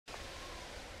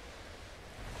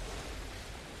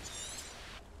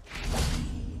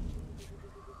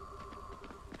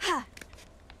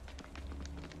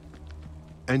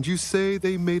And you say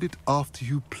they made it after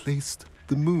you placed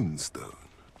the moonstone?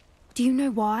 Do you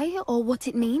know why, or what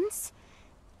it means?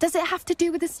 Does it have to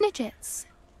do with the Snidgets?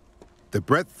 The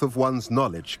breadth of one's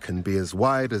knowledge can be as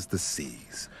wide as the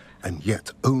seas, and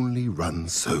yet only run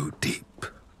so deep.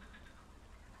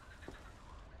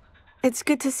 It's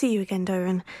good to see you again,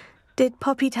 Doran. Did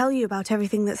Poppy tell you about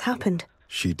everything that's happened?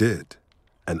 She did,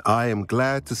 and I am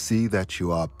glad to see that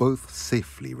you are both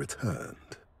safely returned.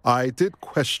 I did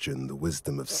question the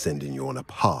wisdom of sending you on a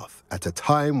path at a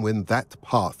time when that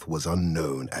path was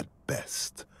unknown at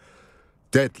best,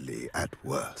 deadly at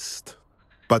worst.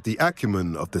 But the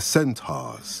acumen of the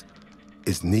centaurs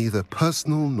is neither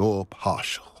personal nor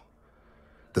partial.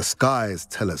 The skies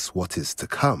tell us what is to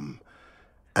come,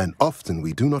 and often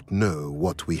we do not know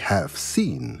what we have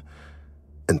seen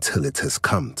until it has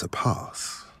come to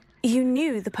pass. You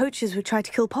knew the poachers would try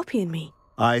to kill Poppy and me.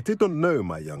 I did not know,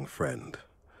 my young friend,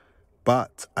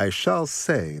 but I shall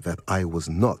say that I was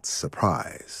not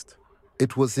surprised.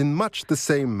 It was in much the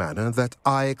same manner that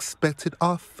I expected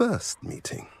our first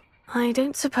meeting. I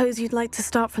don't suppose you'd like to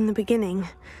start from the beginning.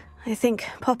 I think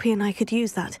Poppy and I could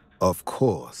use that. Of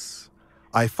course.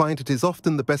 I find it is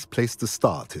often the best place to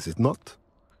start, is it not?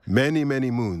 Many, many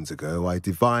moons ago, I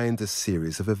divined a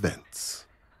series of events.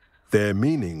 Their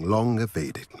meaning long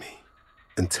evaded me,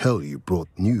 until you brought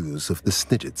news of the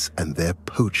Snidgets and their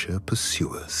poacher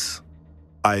pursuers.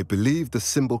 I believe the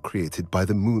symbol created by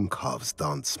the Mooncalves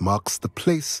dance marks the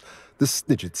place the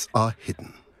Snidgets are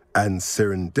hidden. And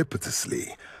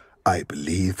serendipitously, I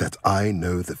believe that I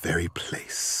know the very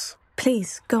place.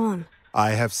 Please, go on.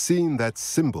 I have seen that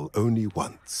symbol only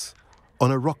once,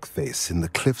 on a rock face in the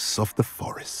cliffs of the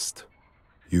forest.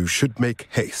 You should make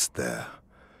haste there.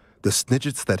 The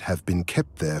Snidgets that have been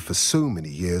kept there for so many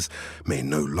years may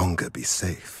no longer be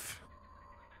safe.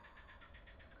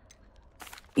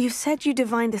 You said you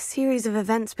divined a series of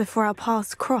events before our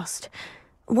paths crossed.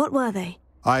 What were they?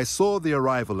 I saw the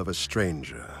arrival of a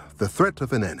stranger, the threat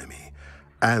of an enemy,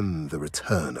 and the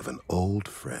return of an old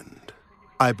friend.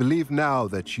 I believe now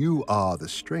that you are the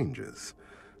strangers,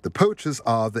 the poachers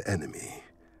are the enemy,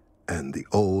 and the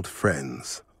old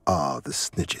friends are the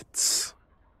Snidgets.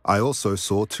 I also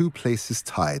saw two places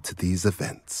tied to these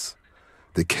events,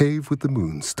 the cave with the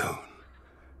moonstone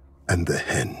and the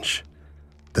henge.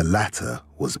 The latter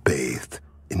was bathed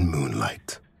in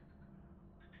moonlight.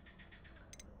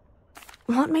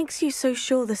 What makes you so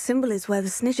sure the symbol is where the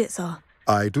Snidgets are?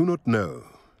 I do not know.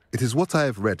 It is what I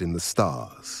have read in the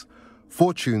stars.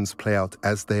 Fortunes play out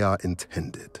as they are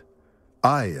intended.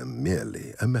 I am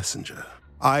merely a messenger.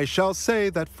 I shall say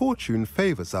that fortune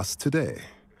favors us today.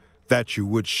 That you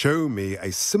would show me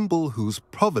a symbol whose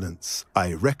provenance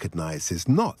I recognize is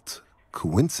not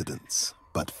coincidence,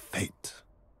 but fate.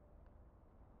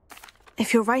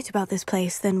 If you're right about this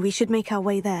place, then we should make our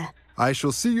way there. I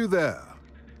shall see you there.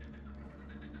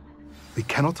 We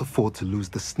cannot afford to lose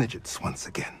the Snidgets once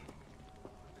again.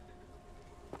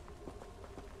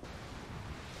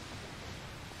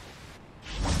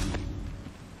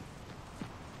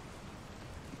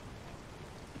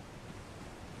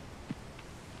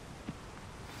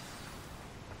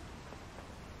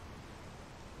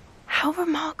 How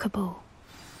remarkable.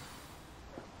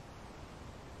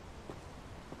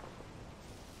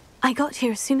 I got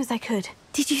here as soon as I could.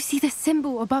 Did you see the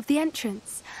symbol above the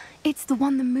entrance? It's the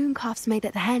one the Mooncalves made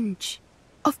at the henge.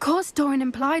 Of course Doran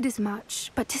implied as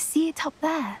much, but to see it up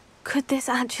there... Could this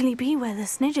actually be where the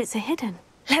Snidgets are hidden?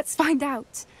 Let's find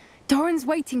out. Doran's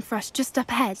waiting for us just up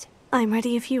ahead. I'm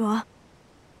ready if you are.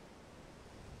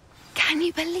 Can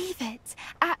you believe it?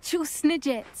 Actual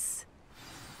Snidgets.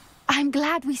 I'm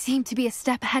glad we seem to be a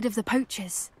step ahead of the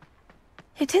poachers.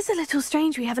 It is a little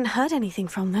strange we haven't heard anything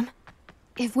from them.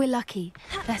 If we're lucky,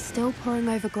 they're still poring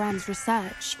over Graham's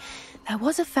research. There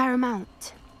was a fair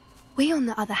amount. We, on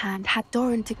the other hand, had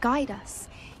Doran to guide us.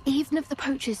 Even if the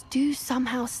poachers do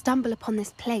somehow stumble upon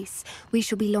this place, we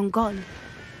shall be long gone.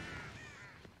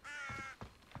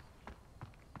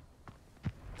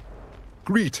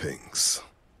 Greetings.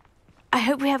 I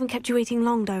hope we haven't kept you waiting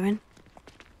long, Doran.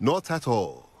 Not at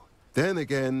all. Then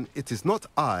again, it is not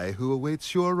I who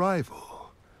awaits your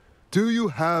arrival. Do you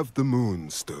have the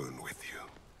moonstone with you?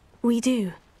 We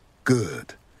do.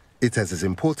 Good. It is as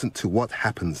important to what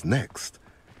happens next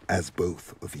as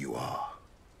both of you are.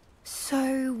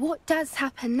 So, what does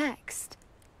happen next?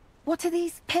 What are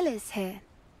these pillars here?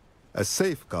 A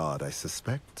safeguard, I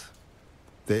suspect.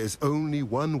 There is only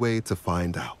one way to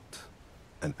find out.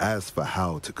 And as for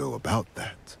how to go about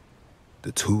that,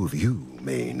 the two of you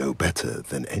may know better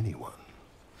than anyone.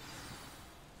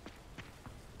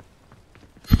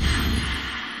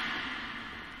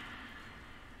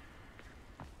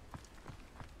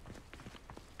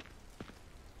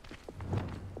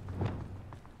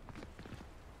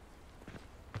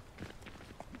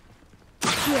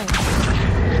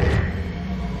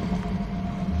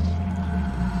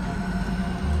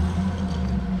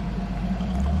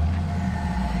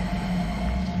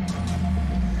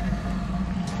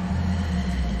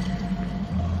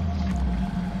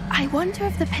 I wonder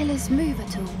if the pillars move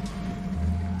at all.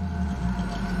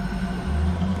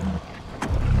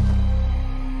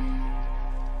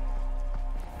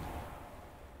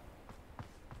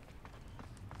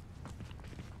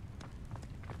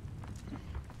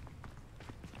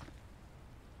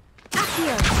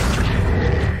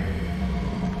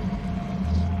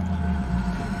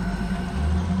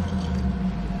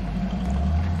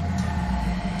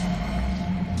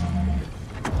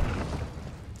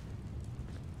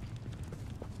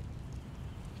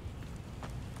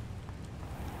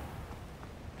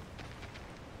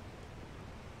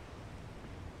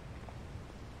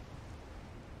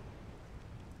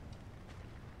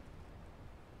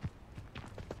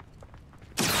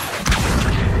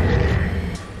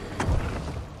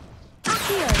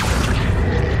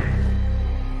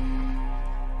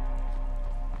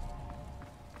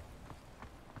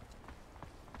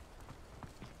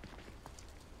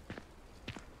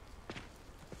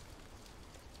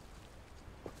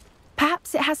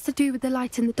 Perhaps it has to do with the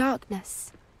light in the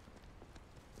darkness.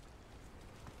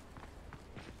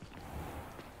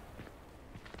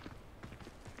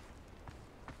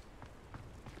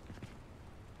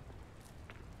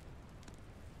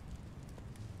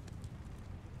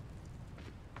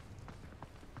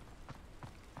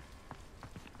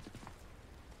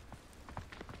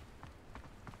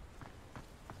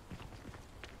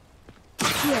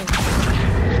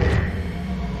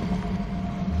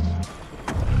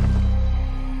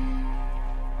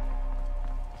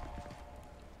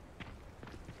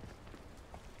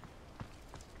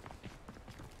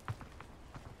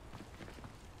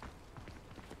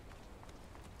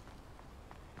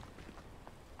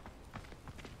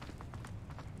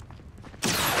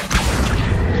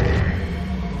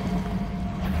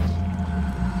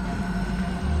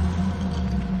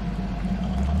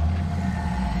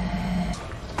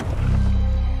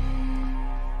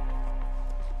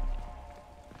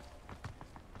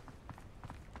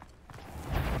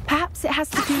 Perhaps it has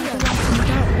to do with the light in the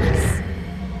darkness.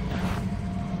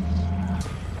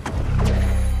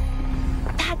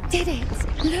 That did it!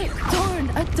 Look, Doran,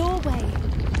 a doorway!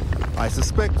 I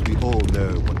suspect we all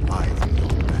know what lies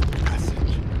beyond that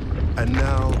passage. And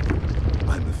now,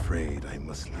 I'm afraid I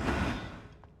must leave.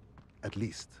 At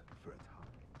least for a time.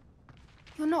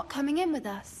 You're not coming in with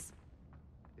us.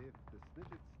 If the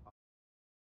snippets are...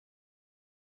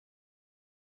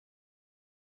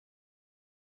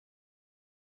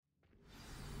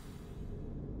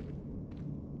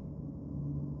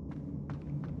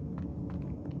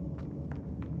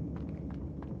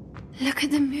 Look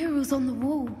at the murals on the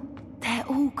wall. They're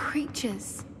all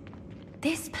creatures.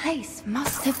 This place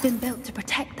must have been built to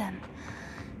protect them.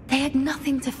 They had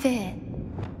nothing to fear.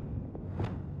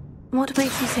 What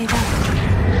makes you say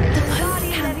that? The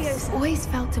Portkey house always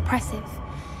felt oppressive.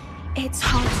 It's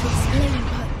hard to explain,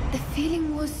 but the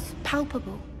feeling was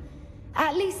palpable.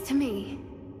 At least to me.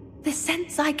 The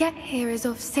sense I get here is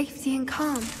of safety and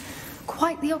calm.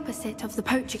 Quite the opposite of the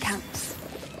poacher camps.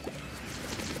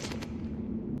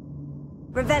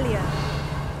 Revelio.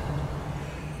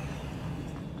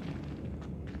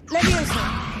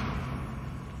 Leviosa.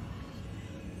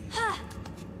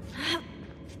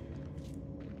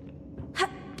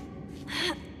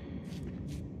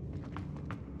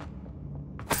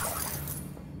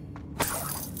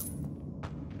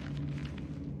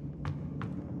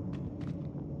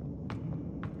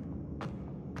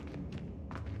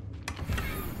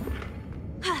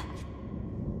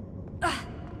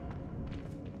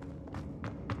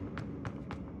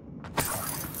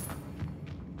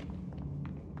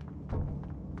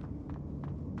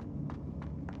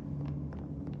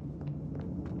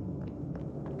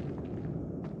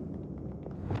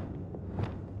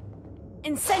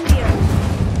 Incendio!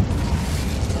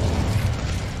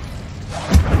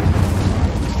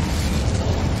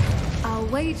 I'll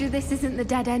wager this isn't the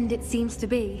dead end it seems to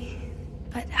be.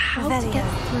 But how to get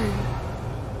through?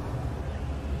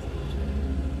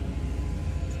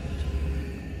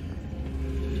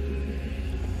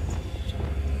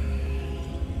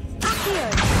 Accio!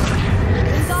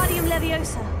 Wingardium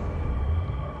Leviosa!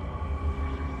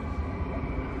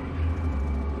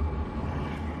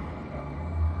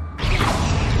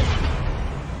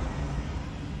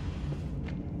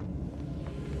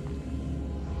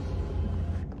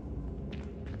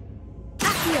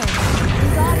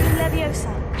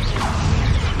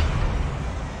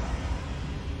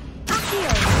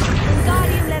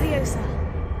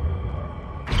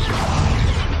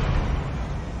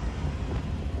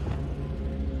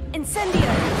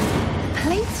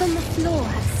 floor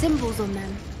had symbols on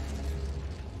them.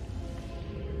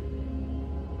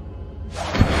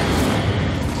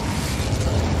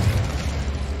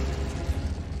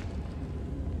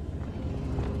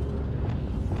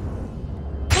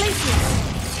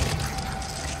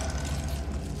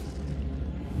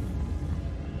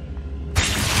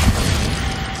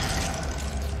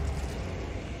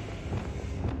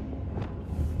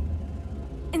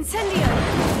 Incendio!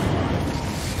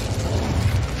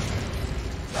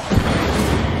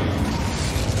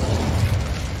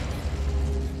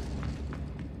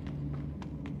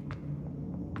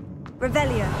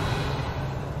 Revelio.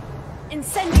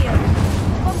 Incendio!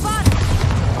 Bombarda!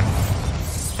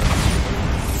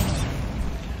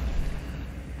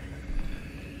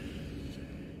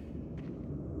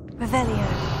 Revelio.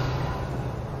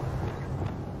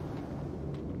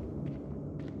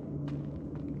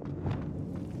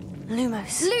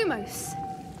 Lumos. Lumos!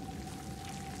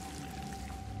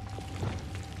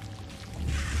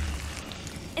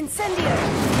 Incendio!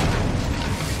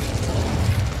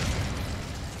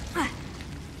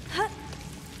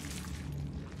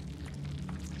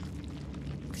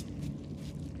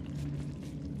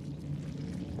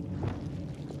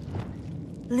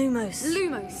 Lumos.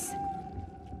 Lumos!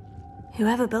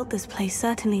 Whoever built this place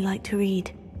certainly liked to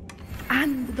read.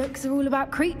 And the books are all about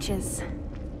creatures.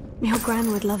 Your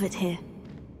Gran would love it here.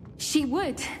 She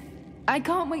would. I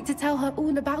can't wait to tell her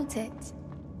all about it.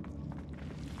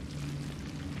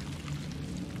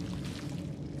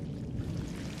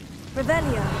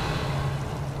 Revelio.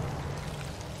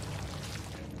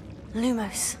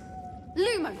 Lumos.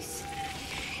 Lumos!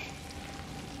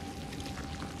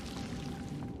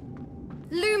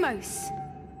 Lumos!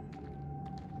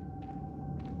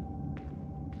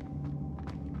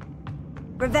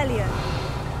 Revelio.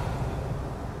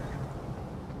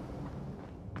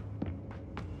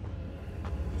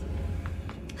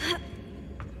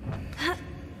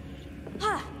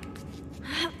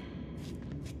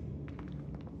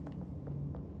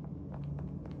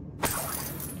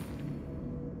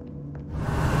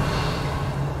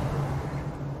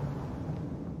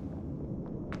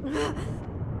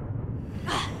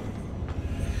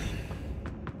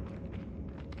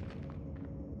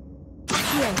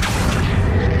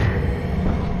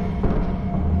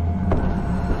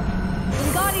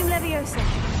 Wingardium Leviosa.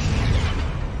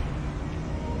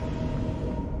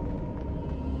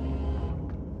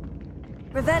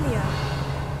 Revelio.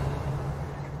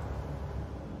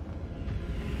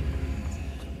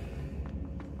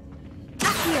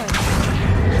 Accio.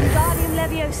 Wingardium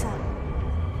Leviosa.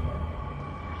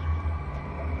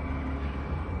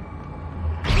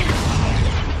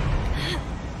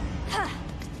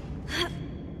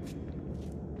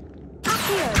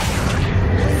 Accio.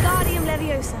 Wingardium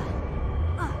Leviosa.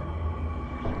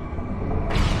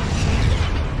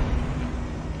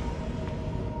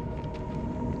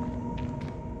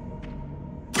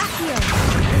 Accio.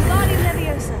 Wingardium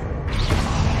Leviosa.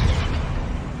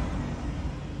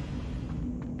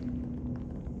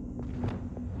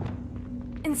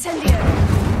 Incendio.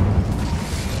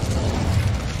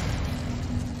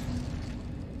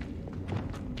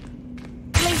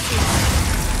 Glacius.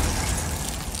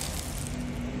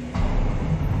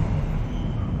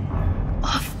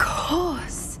 Of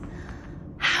course.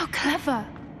 How clever.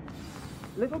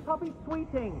 Little puppy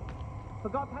sweeting.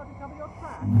 Forgot how to cover your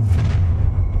tracks?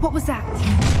 What was that?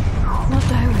 Not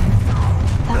Doran.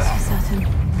 That's for certain.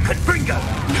 Confringo!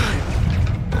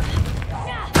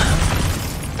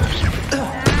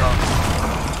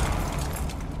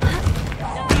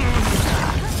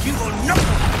 You will not!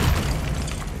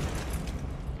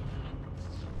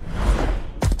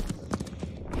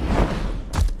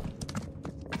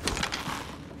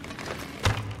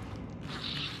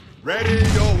 Ready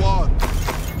your wands.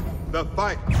 The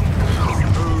fight is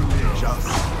only just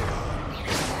begun.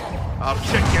 I'll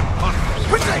check your pot.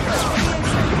 Quickly!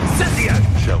 Cynthia!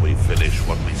 Shall we finish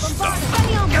what we started?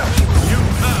 You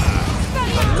heard!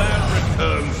 The land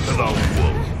returns to the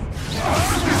wolf.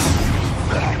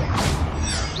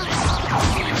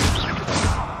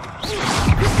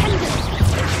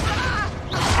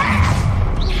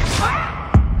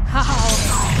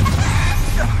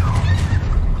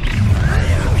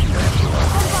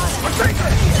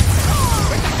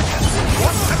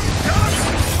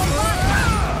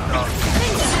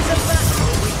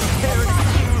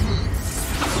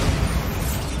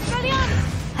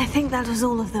 I think that was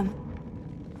all of them.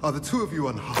 Are the two of you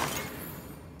unharmed?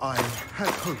 I had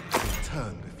hoped to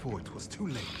return before it was too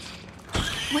late.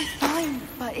 We're fine,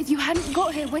 but if you hadn't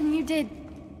got here when you did,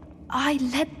 I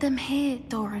led them here,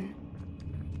 Doran.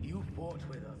 You fought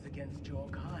with us against your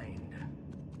kind.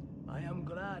 I am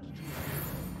glad to do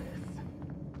this.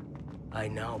 I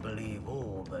now believe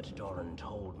all that Doran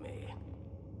told me.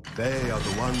 They are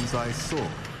the ones I saw.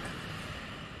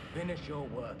 Finish your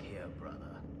work here,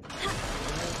 brother. All the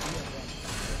events you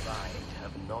divide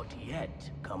have not yet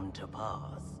come to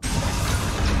pass.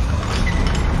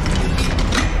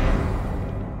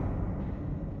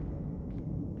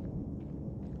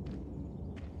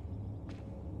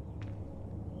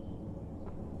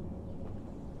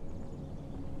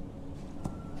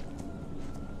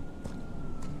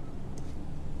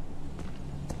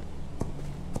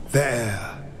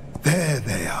 There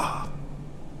they are.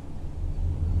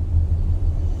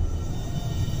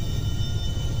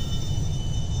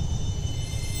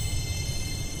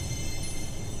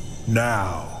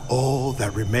 Now, all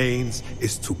that remains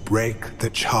is to break the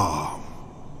charm.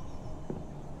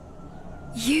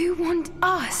 You want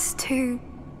us to...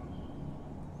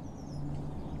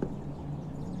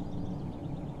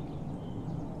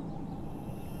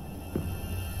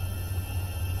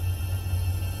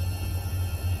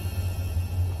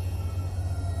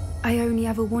 I only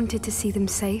ever wanted to see them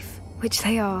safe, which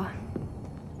they are.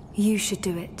 You should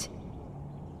do it.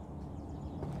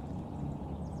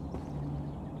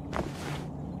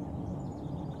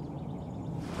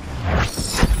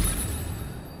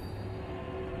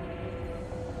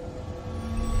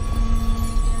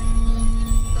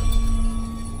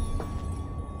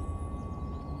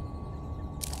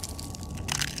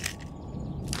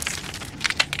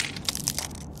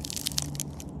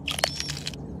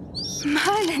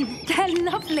 Merlin, they're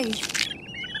lovely.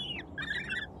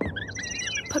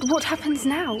 But what happens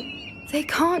now? They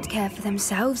can't care for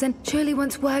themselves, and surely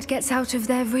once word gets out of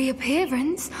their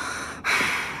reappearance...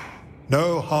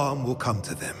 No harm will come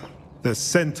to them. The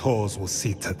centaurs will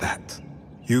see to that.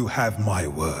 You have my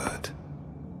word.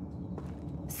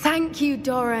 Thank you,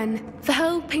 Doran, for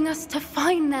helping us to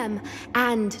find them,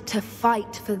 and to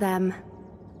fight for them.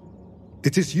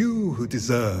 It is you who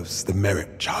deserves the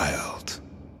merit, child.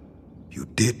 You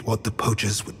did what the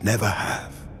poachers would never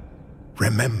have.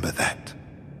 Remember that.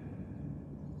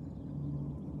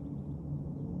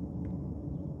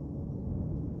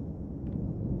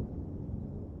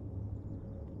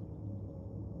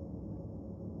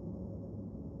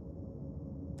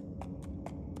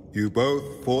 You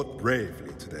both fought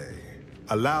bravely today.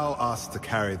 Allow us to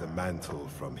carry the mantle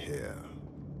from here.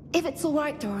 If it's all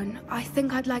right, Doran, I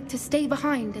think I'd like to stay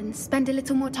behind and spend a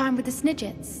little more time with the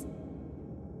Snidgets.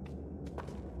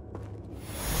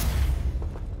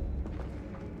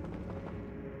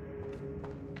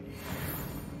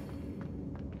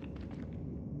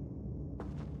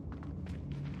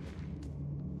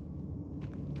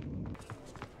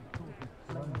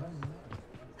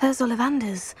 There's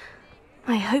Ollivander's.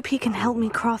 I hope he can help me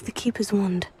craft the Keeper's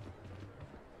Wand.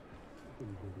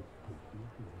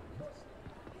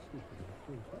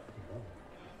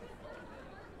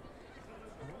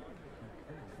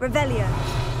 Revelio.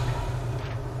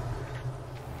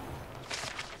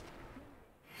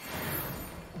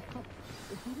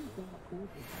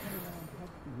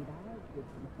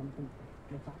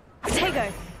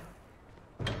 Tego.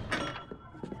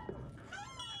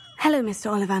 Hello,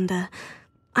 Mr. Ollivander.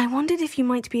 I wondered if you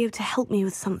might be able to help me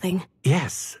with something.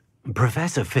 Yes.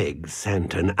 Professor Fig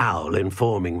sent an owl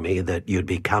informing me that you'd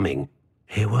be coming.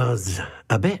 He was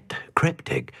a bit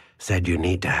cryptic, said you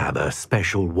need to have a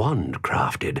special wand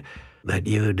crafted, that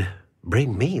you'd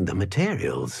bring me the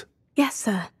materials. Yes,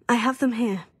 sir. I have them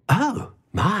here. Oh,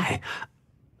 my.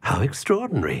 How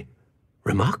extraordinary.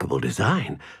 Remarkable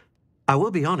design. I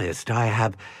will be honest, I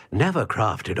have never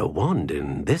crafted a wand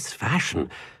in this fashion.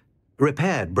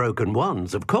 Repaired broken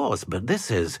wands, of course, but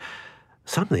this is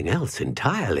something else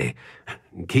entirely.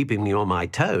 Keeping me on my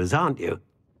toes, aren't you?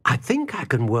 I think I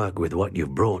can work with what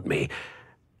you've brought me.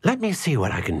 Let me see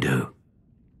what I can do.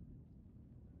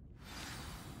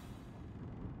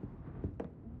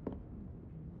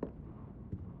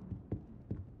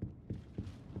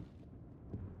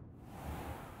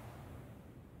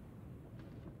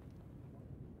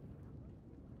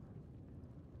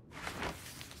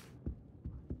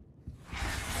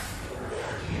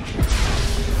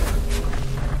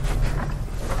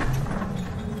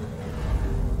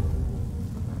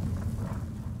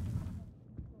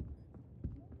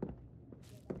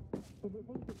 If it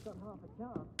thinks it's got half a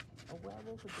chance, a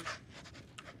werewolf would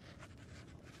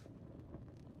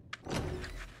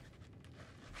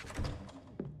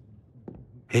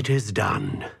be... It is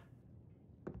done.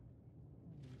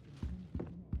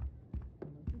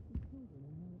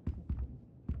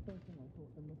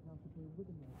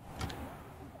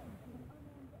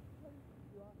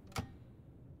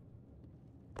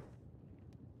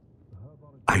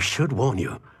 I should warn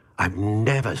you, I've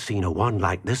never seen a wand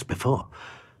like this before.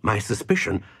 My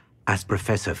suspicion, as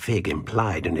Professor Fig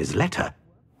implied in his letter,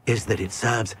 is that it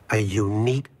serves a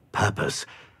unique purpose.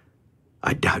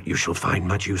 I doubt you shall find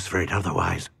much use for it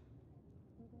otherwise.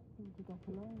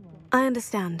 I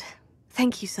understand.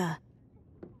 Thank you, sir.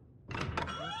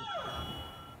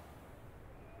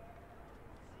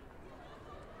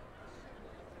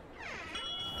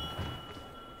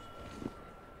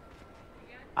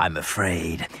 I'm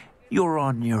afraid you're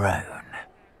on your own.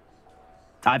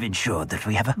 I've ensured that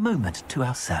we have a moment to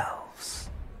ourselves.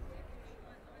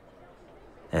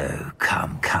 Oh,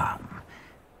 come, come.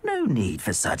 No need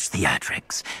for such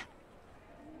theatrics.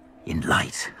 In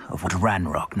light of what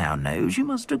Ranrock now knows, you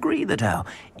must agree that our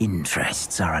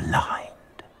interests are aligned.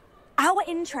 Our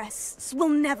interests will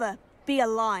never be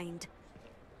aligned.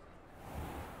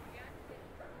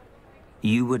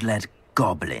 You would let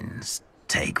goblins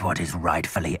take what is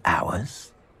rightfully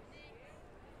ours?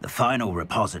 The final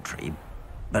repository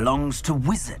belongs to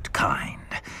wizard kind.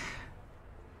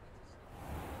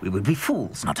 We would be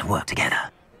fools not to work together.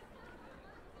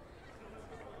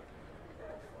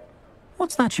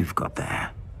 What's that you've got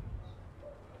there?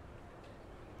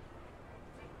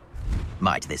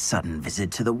 Might this sudden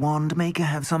visit to the Wand Maker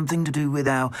have something to do with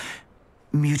our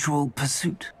mutual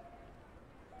pursuit?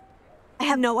 I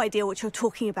have no idea what you're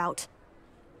talking about.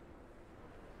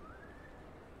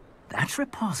 That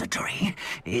repository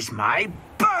is my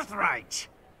birthright!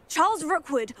 Charles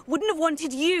Rookwood wouldn't have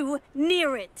wanted you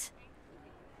near it.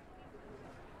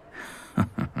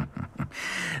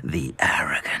 The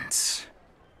arrogance.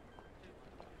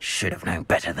 Should have known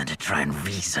better than to try and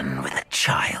reason with a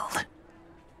child.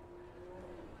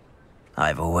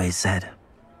 I've always said,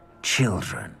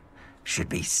 children should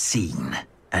be seen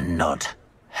and not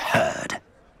heard.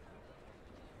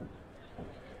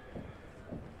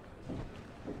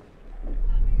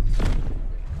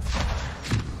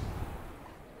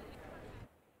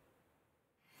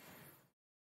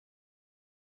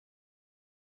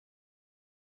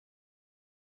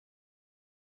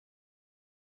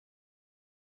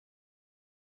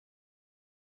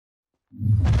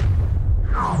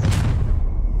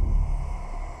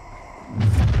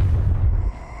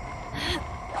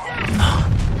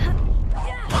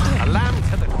 A lamb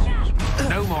to the...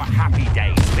 No more happy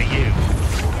days for you.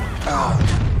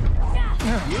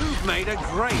 You've made a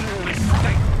great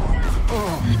mistake.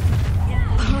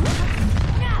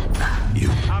 You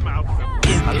come out from...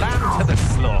 A lamb to the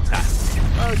slaughter.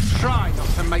 Oh, try not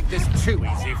to make this too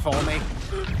easy for me.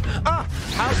 Ah,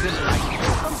 how's it like?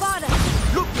 Bombarda!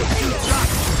 Look what you've done!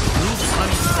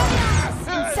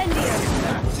 Incendio!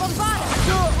 Bombarda!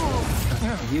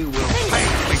 You will pay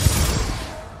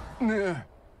me.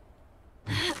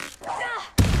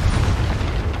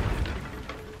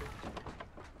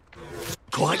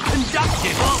 Quite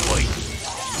conductive, aren't we?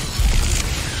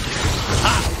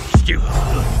 Ah, stupid.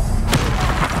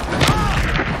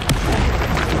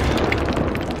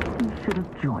 You should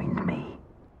have joined me.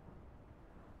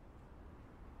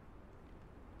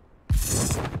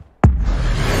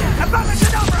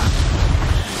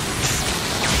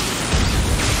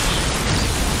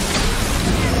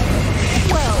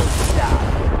 Well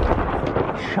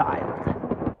done, child.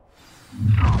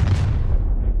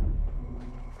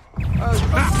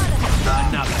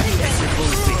 Another physical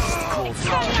beast called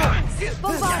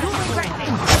Bombarda!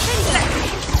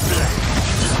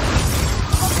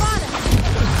 Bombarda!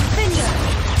 Finger!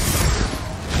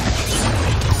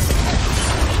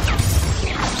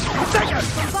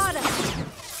 Bombarda!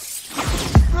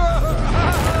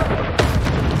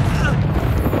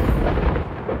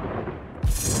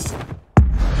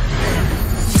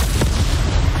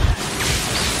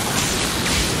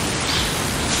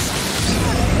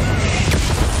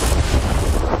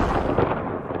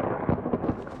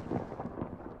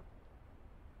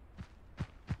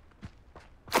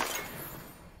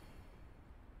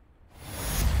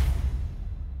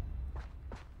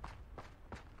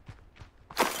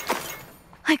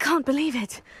 I can't believe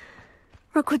it.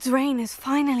 Rookwood's reign is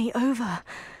finally over.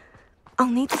 I'll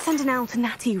need to send an owl to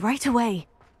Natty right away.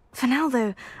 For now,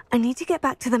 though, I need to get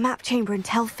back to the map chamber and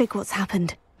tell Fig what's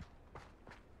happened.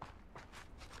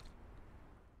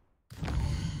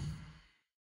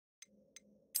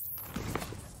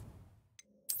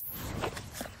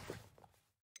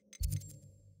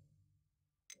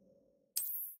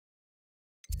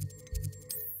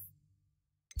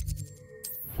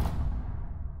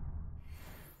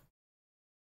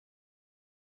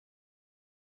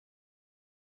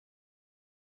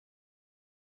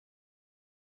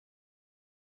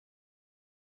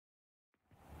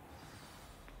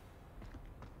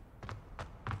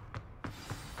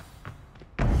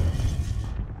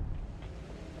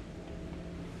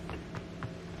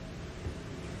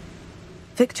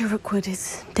 Victor Rookwood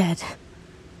is dead.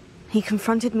 He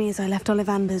confronted me as I left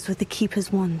Ollivanders with the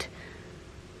Keeper's wand.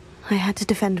 I had to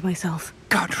defend myself.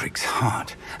 Godric's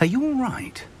heart. Are you all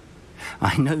right?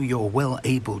 I know you're well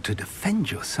able to defend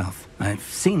yourself. I've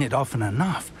seen it often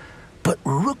enough. But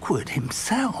Rookwood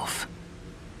himself...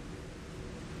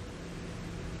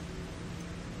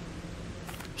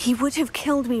 He would have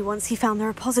killed me once he found the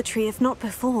repository, if not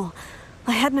before.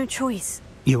 I had no choice.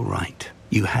 You're right.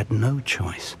 You had no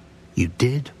choice. You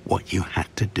did what you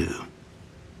had to do.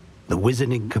 The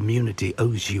wizarding community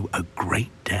owes you a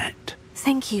great debt.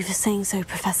 Thank you for saying so,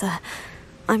 Professor.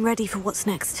 I'm ready for what's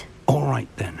next. All right,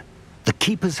 then. The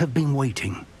Keepers have been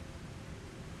waiting.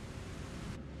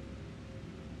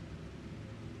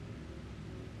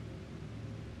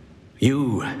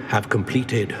 You have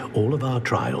completed all of our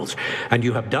trials, and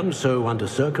you have done so under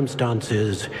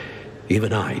circumstances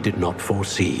even I did not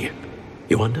foresee.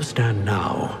 You understand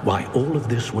now why all of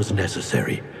this was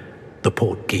necessary. The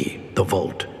Portkey, the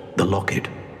vault, the locket,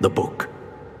 the book,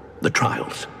 the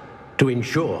trials. To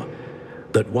ensure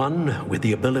that one with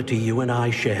the ability you and I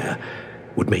share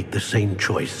would make the same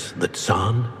choice that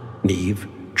San, Neve,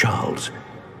 Charles,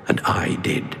 and I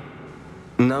did.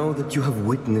 Now that you have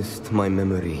witnessed my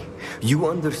memory, you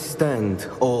understand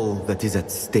all that is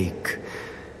at stake.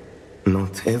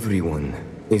 Not everyone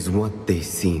is what they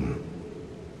seem.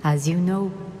 As you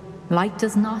know, light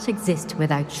does not exist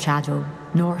without shadow,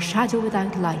 nor shadow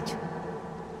without light.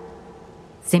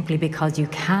 Simply because you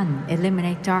can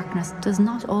eliminate darkness does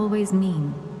not always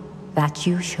mean that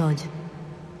you should.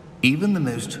 Even the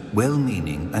most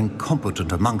well-meaning and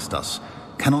competent amongst us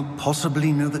cannot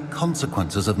possibly know the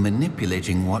consequences of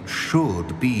manipulating what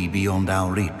should be beyond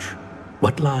our reach.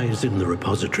 What lies in the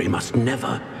repository must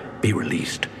never be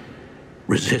released.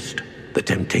 Resist the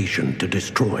temptation to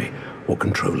destroy or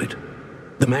control it.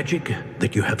 The magic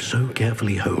that you have so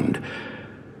carefully honed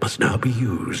must now be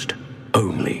used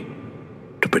only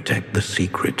to protect the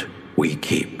secret we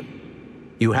keep.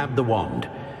 You have the wand.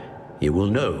 You will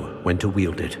know when to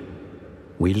wield it.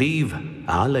 We leave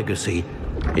our legacy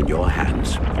in your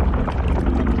hands.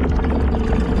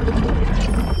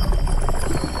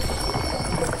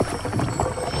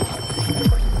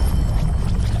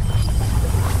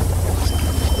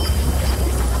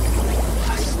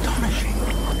 Astonishing.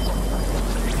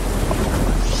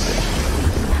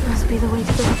 That must be the way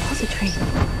to the repository.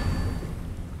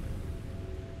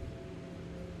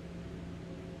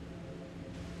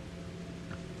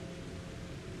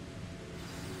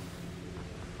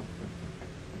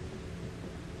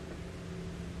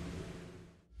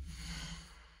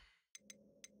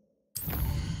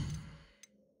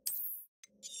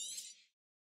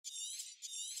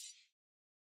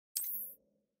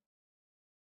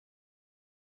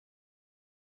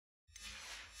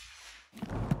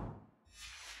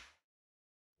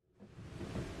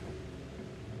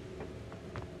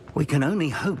 We can only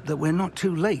hope that we're not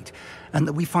too late, and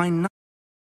that we find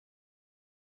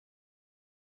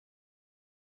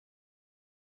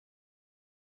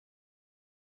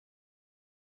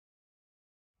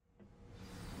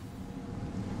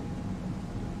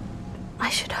I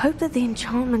should hope that the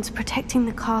enchantments protecting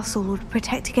the castle would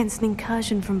protect against an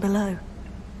incursion from below.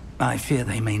 I fear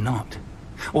they may not.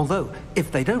 Although,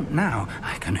 if they don't now,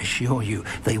 I can assure you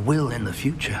they will in the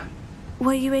future.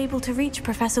 Were you able to reach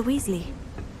Professor Weasley?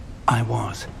 I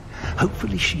was.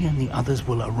 Hopefully she and the others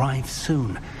will arrive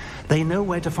soon. They know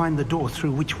where to find the door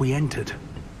through which we entered.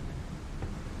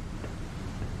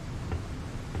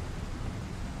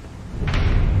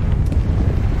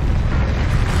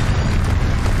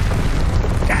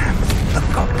 Damn, the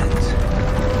goblins.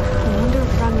 I wonder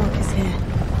if Ranrock is here.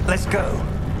 Let's go.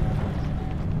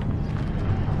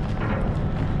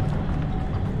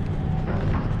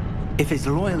 If his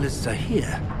loyalists are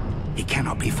here, he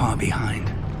cannot be far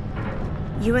behind.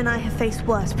 You and I have faced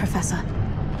worse, Professor.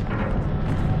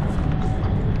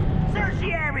 Search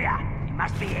the area! He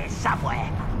must be here somewhere.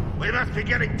 We must be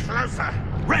getting closer.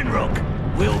 Ranrock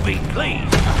will be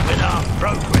pleased with our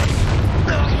progress.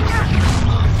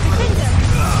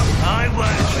 I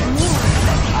won't.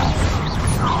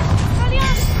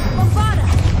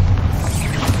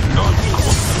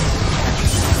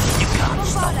 You can't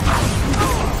stop me.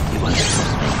 You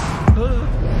understand me?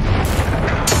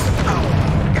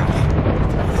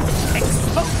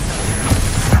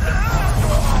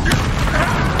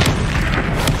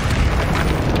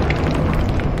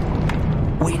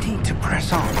 We need to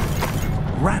press on.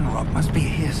 Ranrock must be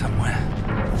here somewhere.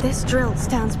 This drill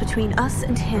stands between us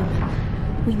and him.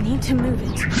 We need to move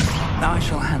it. I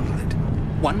shall handle it.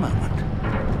 One moment.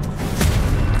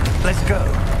 Let's go.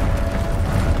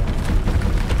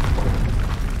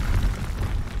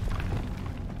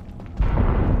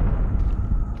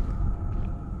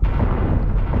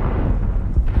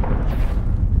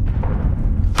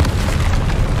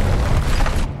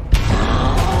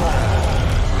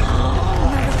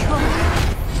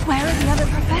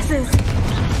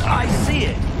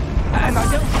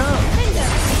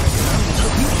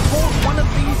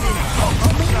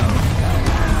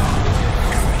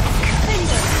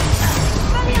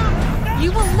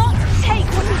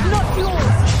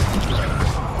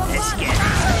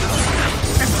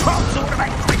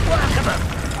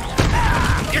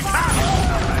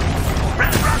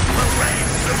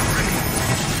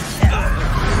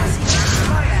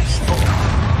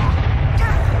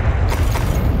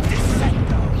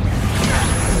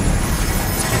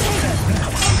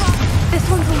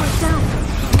 down.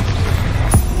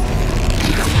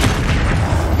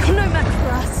 No max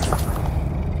blast.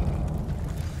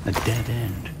 A dead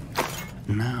end.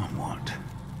 Now what?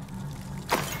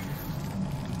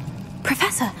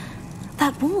 Professor,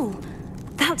 that wall.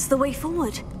 That's the way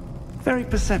forward. Very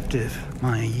perceptive,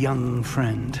 my young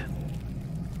friend.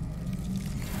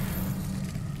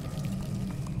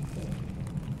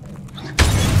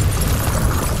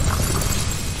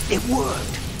 It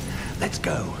worked. Let's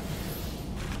go.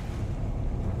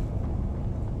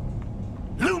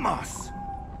 Lumos!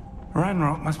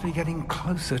 Ranrock must be getting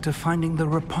closer to finding the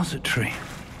repository.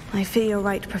 I fear you're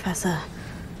right, Professor.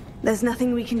 There's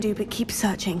nothing we can do but keep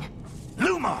searching.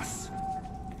 Lumos!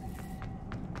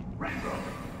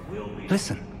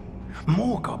 Listen,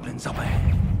 more goblins up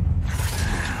ahead.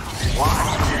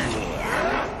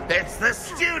 What? It's the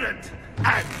student!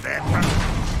 And their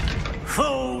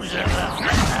fools of the...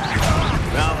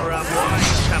 Rather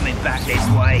unwise coming back this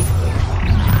way.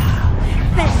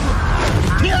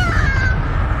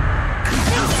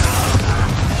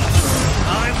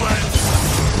 I won't.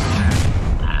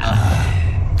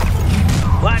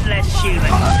 One less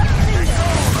human.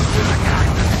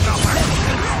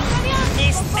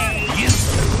 This thing.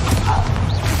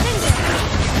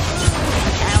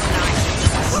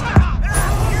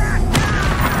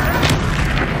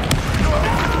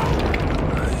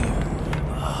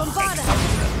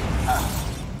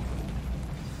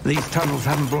 These tunnels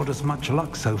haven't brought us much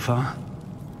luck so far.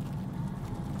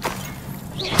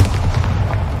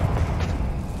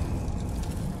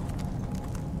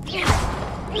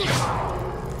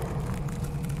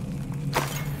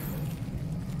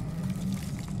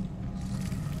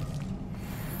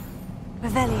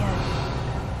 Revelio.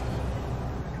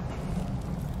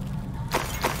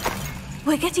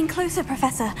 We're getting closer,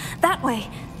 Professor. That way.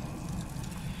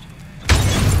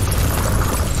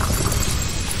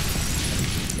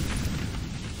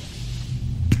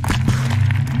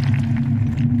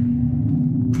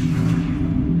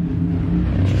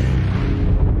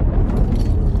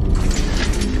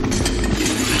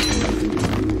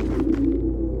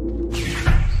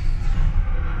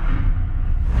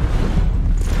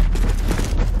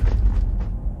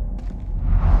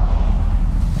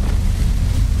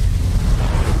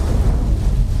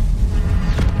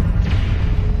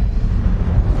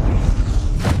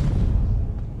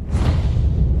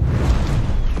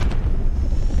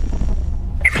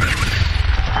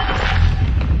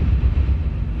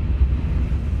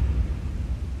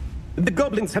 The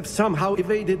goblins have somehow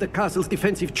evaded the castle's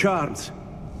defensive charms.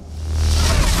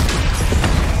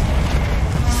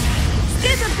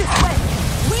 Steer them this way!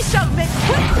 We shall make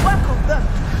quick work of them!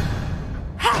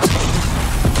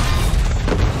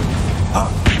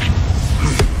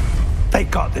 They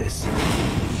got this.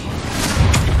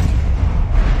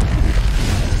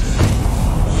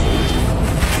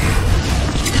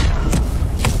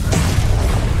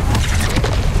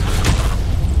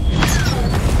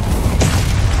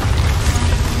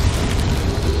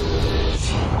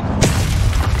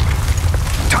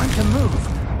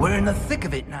 We're in the thick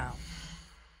of it now.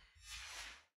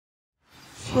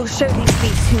 We'll show these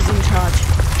beasts who's in charge.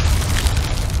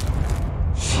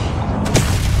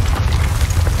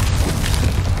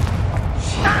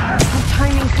 Your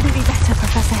timing couldn't be better,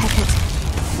 Professor Hecat.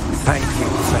 Thank you,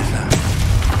 Professor.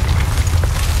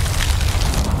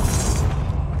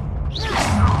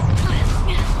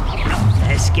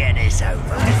 Let's get this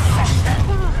over.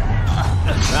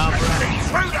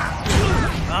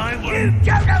 I will.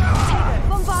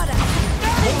 Bombarda!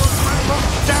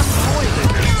 Damn poison!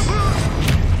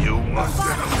 You must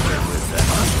get away with that.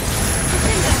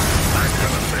 I'm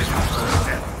gonna make you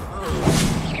death.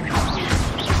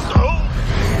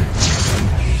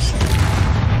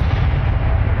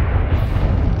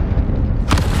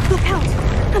 Look out!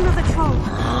 Another troll.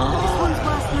 This one's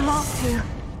worse than the last two.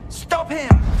 Stop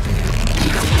him!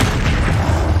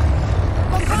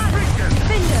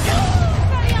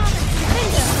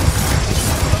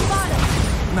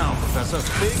 Now, Professor,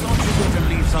 big aren't you going to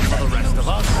leave some for the rest of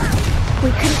us? We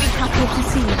couldn't be happier to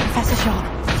see you, Professor Sharp.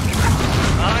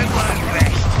 I won't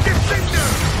rest. Defender!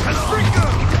 And Springer!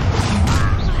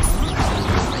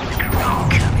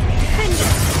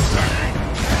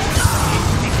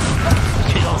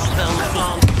 Kill spell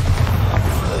long.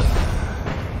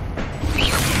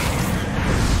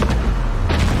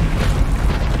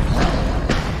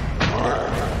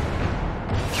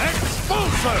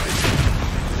 Expulso!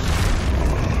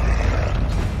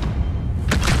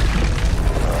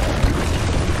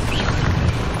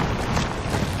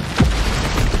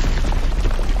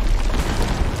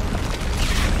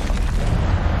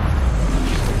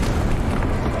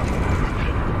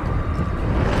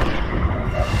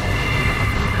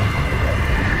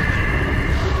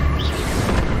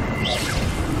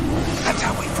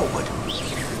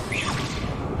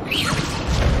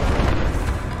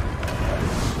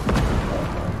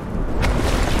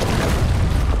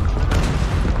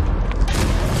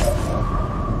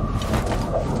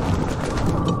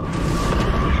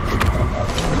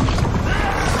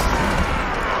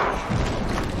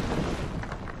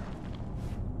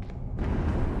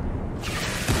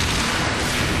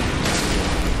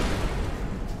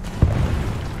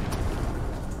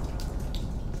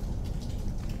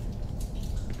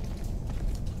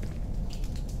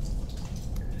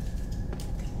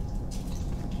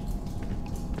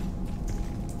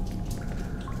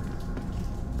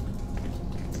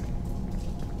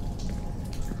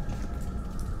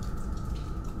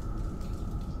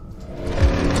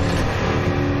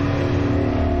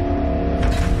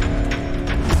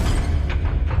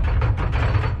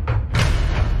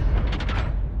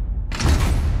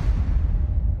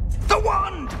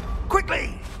 wand!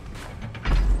 Quickly!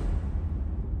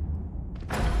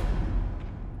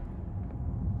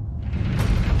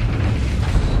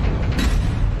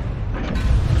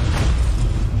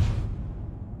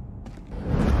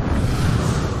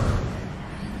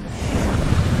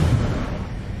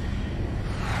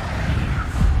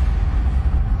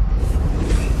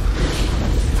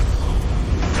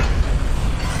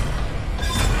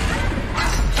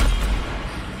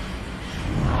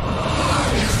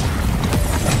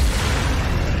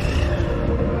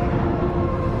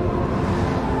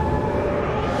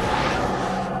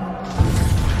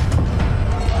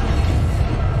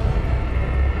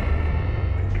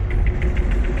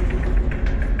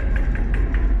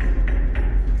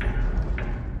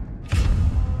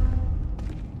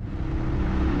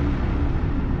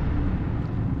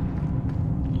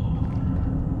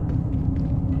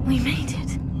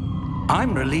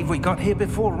 I'm relieved we got here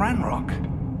before Ranrock.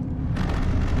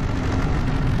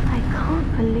 I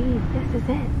can't believe this is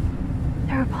it.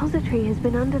 The repository has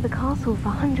been under the castle for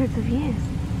hundreds of years.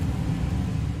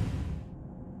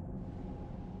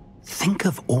 Think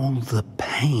of all the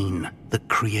pain that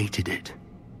created it.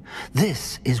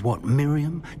 This is what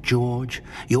Miriam, George,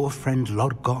 your friend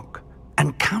Lodgok,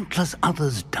 and countless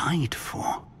others died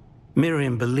for.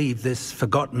 Miriam believed this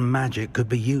forgotten magic could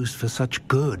be used for such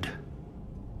good.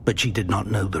 But she did not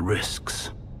know the risks.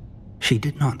 She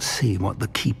did not see what the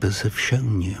Keepers have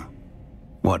shown you.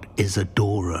 What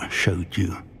Isadora showed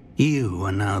you. You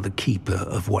are now the Keeper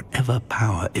of whatever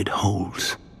power it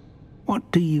holds.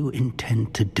 What do you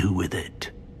intend to do with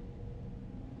it?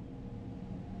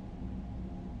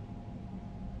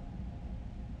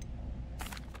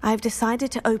 I've decided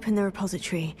to open the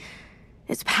repository.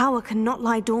 Its power cannot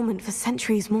lie dormant for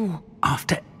centuries more.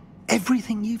 After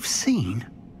everything you've seen?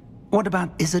 What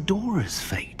about Isadora's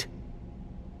fate?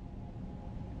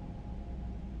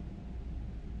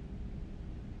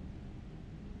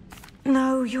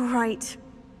 No, you're right.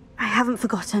 I haven't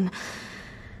forgotten.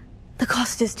 The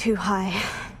cost is too high.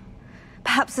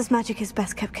 Perhaps this magic is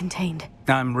best kept contained.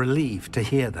 I'm relieved to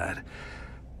hear that.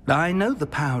 I know the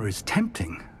power is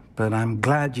tempting, but I'm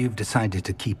glad you've decided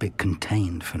to keep it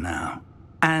contained for now.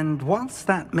 And whilst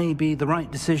that may be the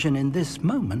right decision in this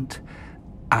moment,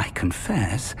 I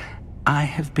confess, I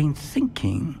have been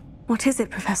thinking... What is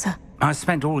it, Professor? I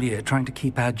spent all year trying to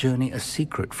keep our journey a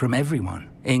secret from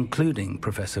everyone, including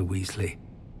Professor Weasley.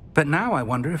 But now I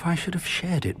wonder if I should have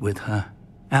shared it with her,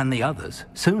 and the others,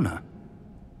 sooner.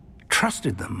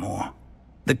 Trusted them more.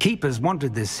 The Keepers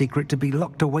wanted this secret to be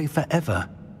locked away forever.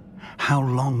 How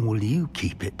long will you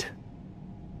keep it?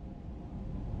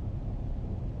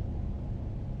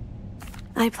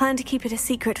 I plan to keep it a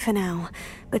secret for now,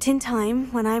 but in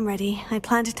time, when I'm ready, I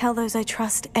plan to tell those I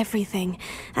trust everything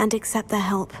and accept their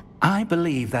help. I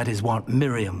believe that is what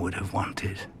Miriam would have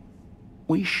wanted.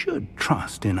 We should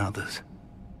trust in others.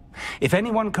 If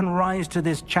anyone can rise to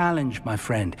this challenge, my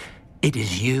friend, it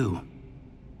is you.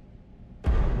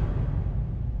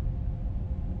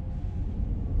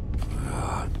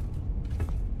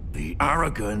 The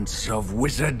arrogance of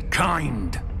wizard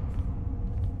kind.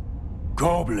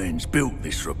 Goblins built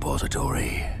this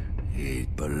repository.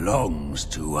 It belongs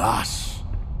to us.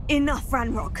 Enough,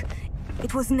 Ranrock.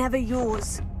 It was never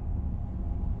yours.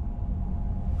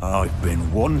 I've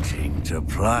been wanting to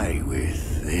play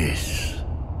with this.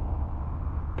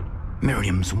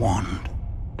 Miriam's wand.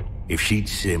 If she'd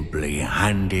simply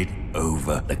handed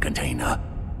over the container,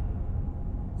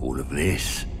 all of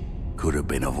this could have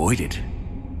been avoided.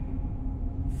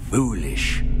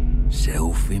 Foolish,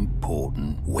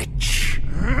 self-important witch.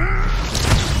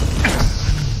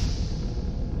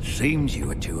 Seems you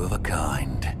were two of a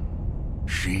kind.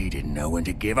 She didn't know when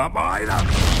to give up either.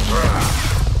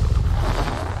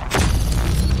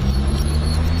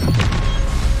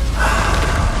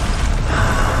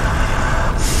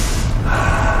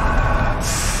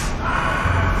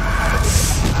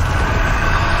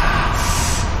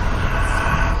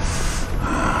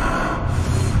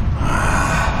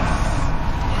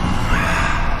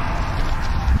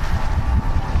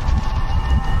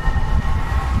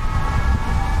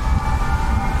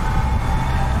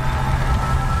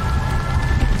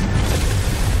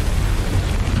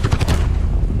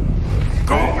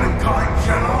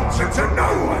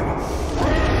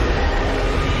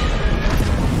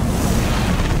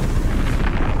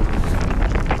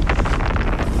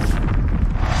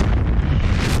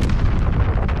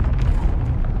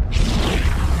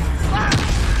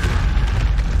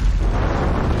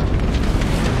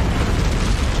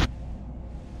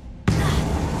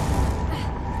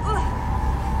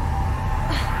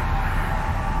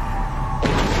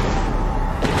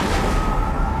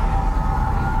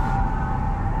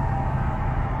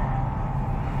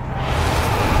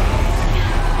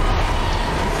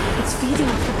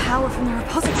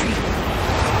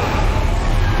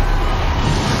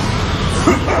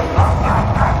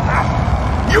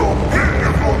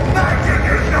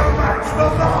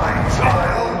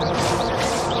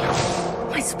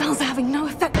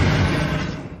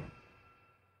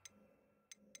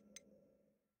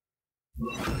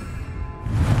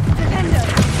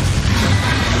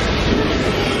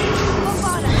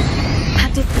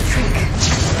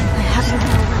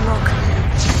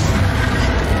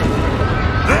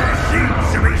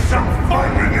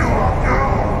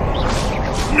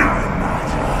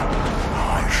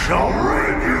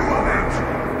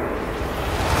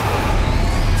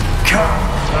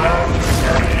 You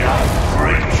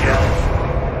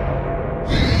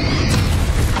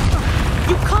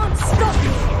can't stop me!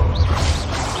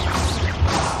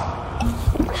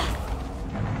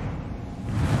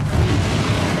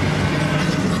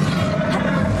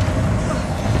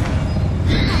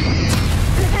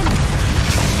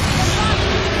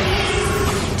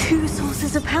 Two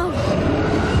sources of power.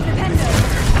 Dependo.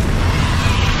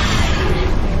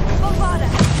 Bombada.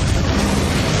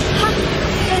 Ha!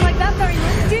 Don't like that very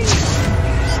much, do you?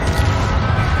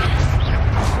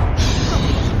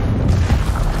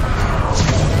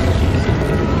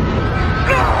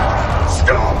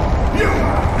 Stop! You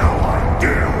have no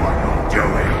idea what you're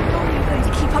doing! How are you going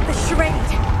to keep up the charade?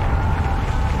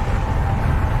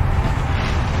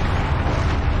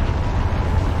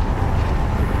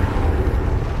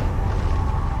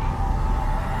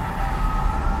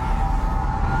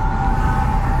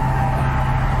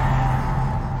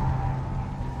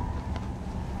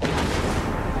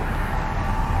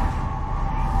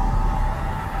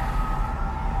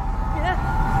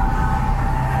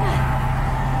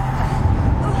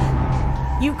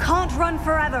 You can't run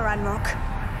forever, Ranrock.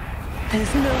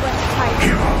 There's nowhere to hide.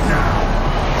 Give up now!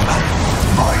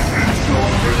 I think your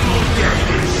little death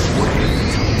is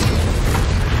sweet!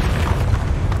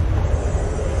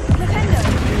 Dependo.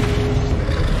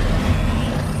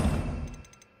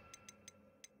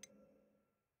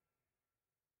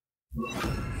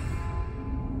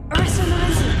 Arresto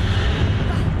momentum.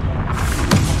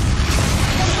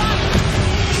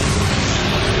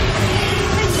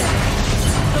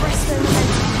 Arresto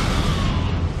momentum.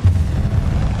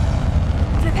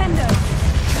 Dependo.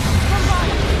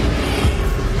 Bombard.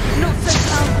 Not so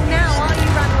powerful now, are you,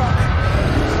 Ranrock?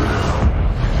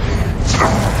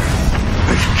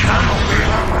 This cannot be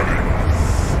happening!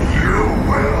 You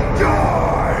will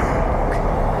die!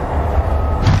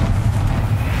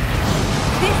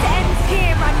 This ends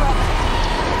here, Ranrock.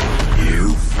 You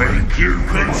think you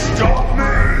can stop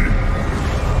me?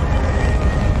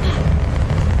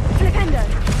 Flipendo.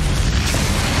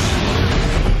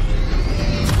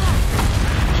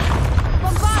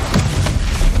 Bombard.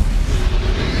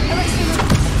 Arresto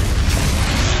momentum.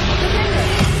 Flipendo.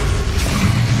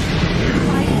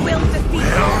 I will defeat you.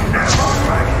 You'll never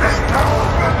break this power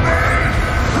from me!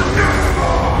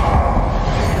 Never!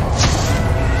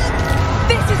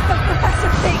 This is the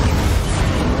Professor thing!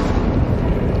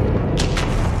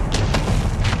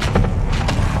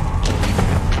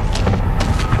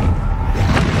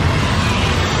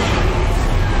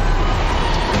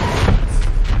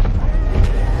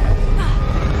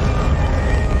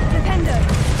 Dependo.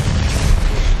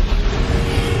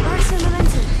 Arresto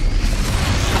momentum.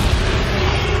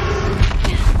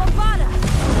 Bombada.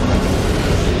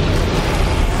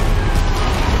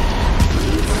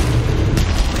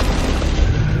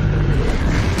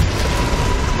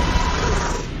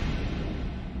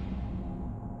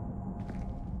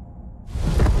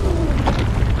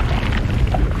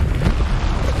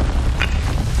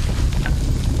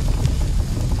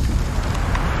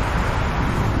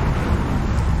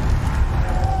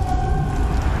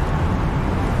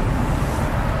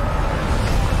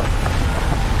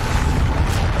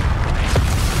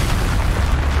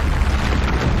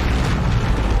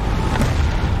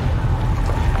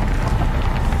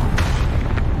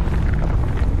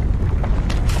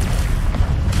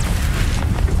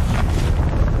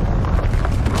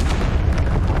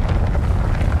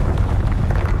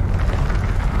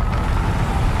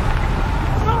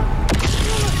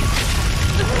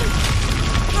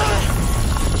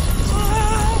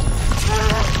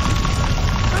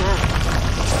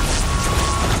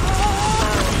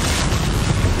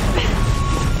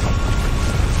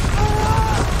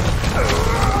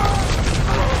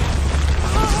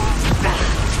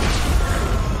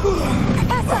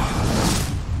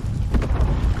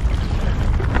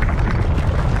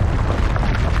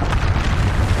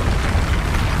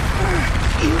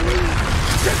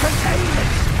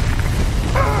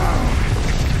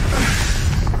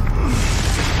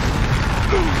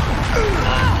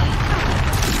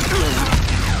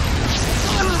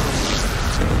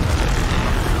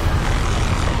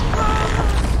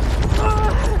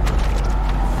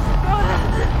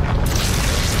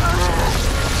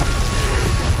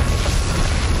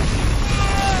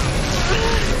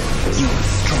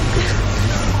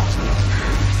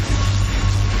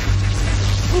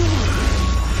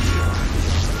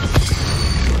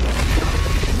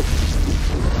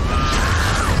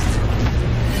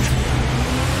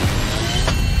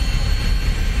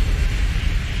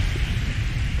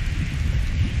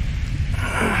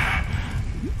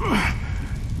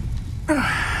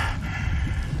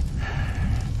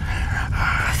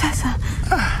 Professor.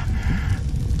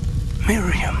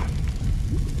 Miriam.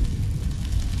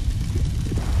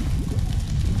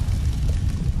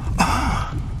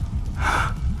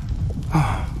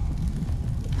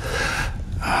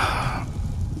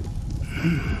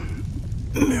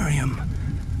 Miriam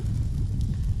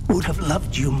would have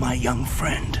loved you, my young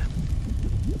friend.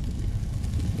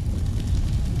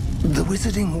 The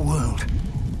wizarding world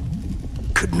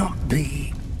could not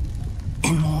be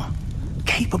in more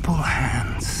capable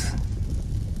hands.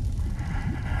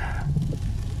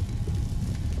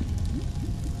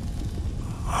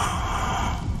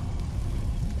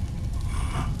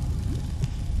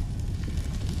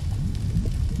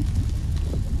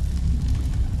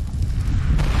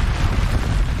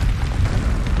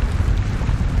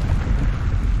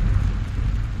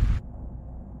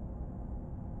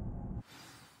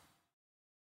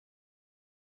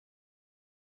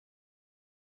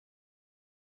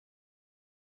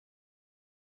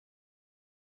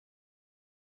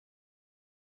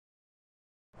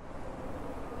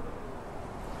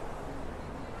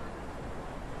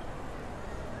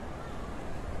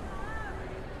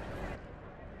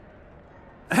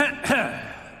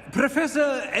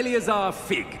 Professor Eleazar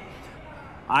Fig.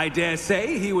 I dare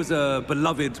say he was a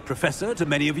beloved professor to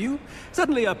many of you,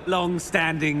 certainly a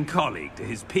long-standing colleague to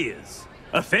his peers.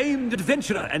 A famed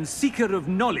adventurer and seeker of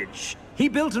knowledge, he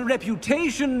built a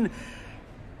reputation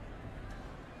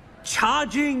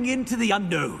charging into the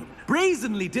unknown,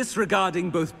 brazenly disregarding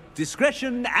both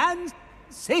discretion and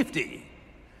safety,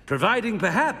 providing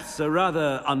perhaps a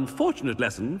rather unfortunate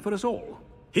lesson for us all.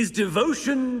 His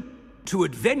devotion to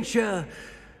adventure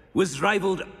was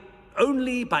rivaled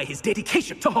only by his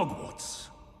dedication to Hogwarts.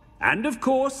 And of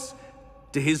course,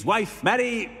 to his wife,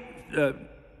 Midi,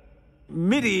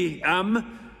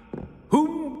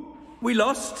 whom we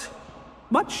lost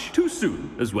much too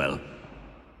soon as well.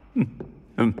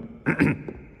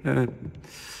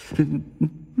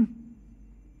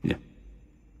 Yeah.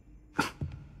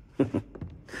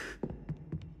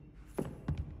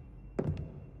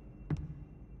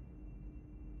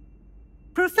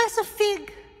 Professor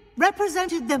Fig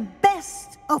represented the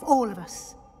best of all of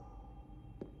us.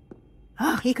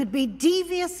 He could be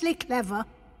deviously clever,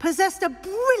 possessed a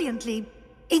brilliantly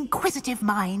inquisitive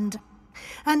mind,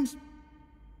 and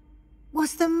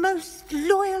was the most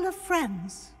loyal of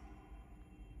friends.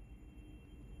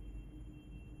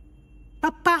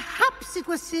 But perhaps it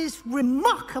was his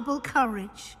remarkable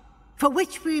courage, for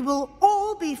which we will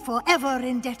all be forever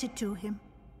indebted to him.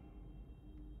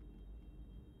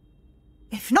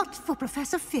 If not for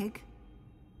Professor Fig,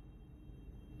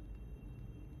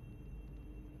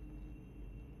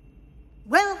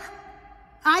 well,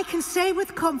 I can say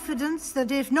with confidence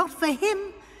that if not for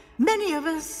him, many of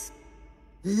us,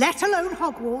 let alone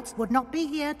Hogwarts, would not be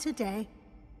here today.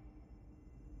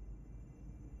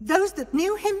 Those that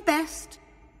knew him best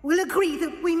will agree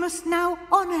that we must now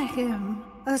honor him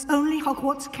as only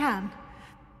Hogwarts can,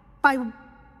 by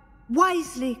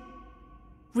wisely,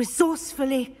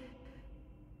 resourcefully,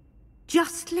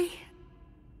 justly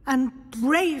and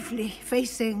bravely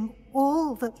facing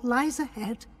all that lies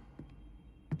ahead.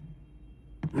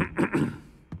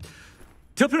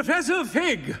 To Professor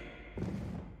Fig!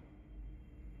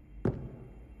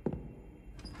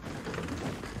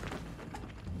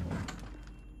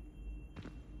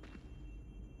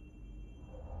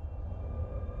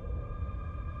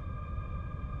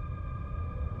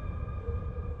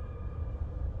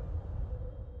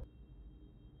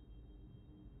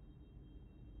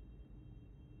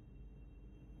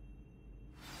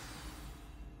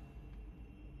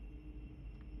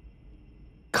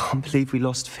 Can't believe we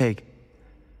lost Fig.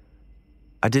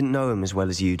 I didn't know him as well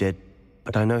as you did,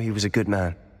 but I know he was a good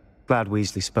man. Glad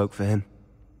Weasley spoke for him.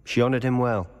 She honored him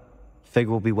well. Fig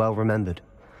will be well remembered.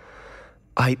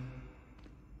 I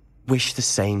wish the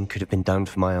same could have been done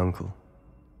for my uncle.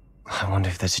 I wonder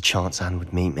if there's a chance Anne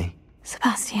would meet me.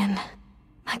 Sebastian,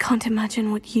 I can't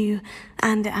imagine what you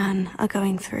and Anne are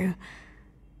going through.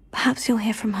 Perhaps you'll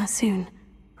hear from her soon.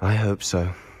 I hope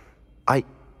so. I'll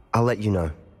let you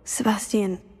know.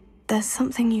 Sebastian, there's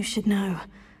something you should know.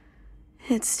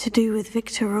 It's to do with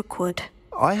Victor Rookwood.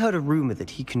 I heard a rumor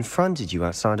that he confronted you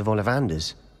outside of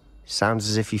Ollivander's. Sounds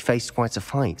as if he faced quite a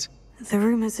fight. The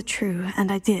rumors are true, and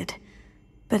I did.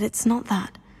 But it's not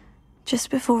that. Just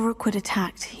before Rookwood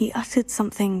attacked, he uttered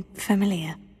something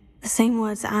familiar. The same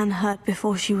words Anne heard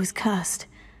before she was cursed.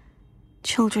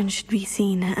 Children should be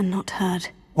seen and not heard.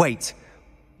 Wait.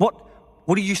 What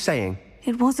are you saying?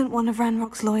 It wasn't one of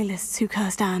Ranrock's loyalists who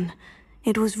cursed Anne.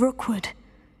 It was Rookwood.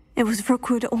 It was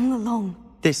Rookwood all along.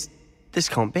 This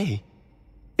can't be.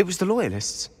 It was the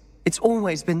loyalists. It's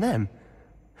always been them.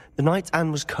 The night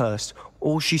Anne was cursed,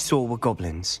 all she saw were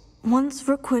goblins. Once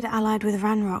Rookwood allied with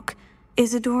Ranrock,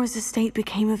 Isadora's estate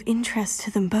became of interest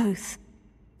to them both.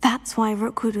 That's why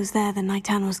Rookwood was there the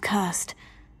night Anne was cursed.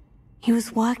 He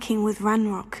was working with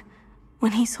Ranrock.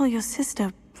 When he saw your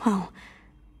sister, well,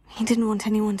 he didn't want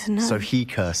anyone to know. So he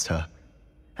cursed her,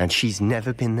 and she's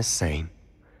never been the same.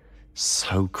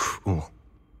 So cruel.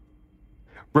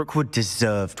 Rookwood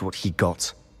deserved what he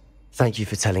got. Thank you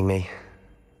for telling me.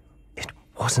 It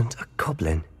wasn't a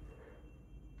goblin.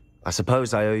 I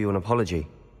suppose I owe you an apology.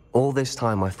 All this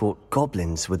time I thought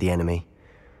goblins were the enemy.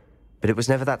 But it was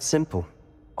never that simple.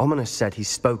 Ominous said he's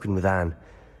spoken with Anne.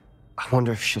 I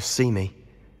wonder if she'll see me.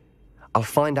 I'll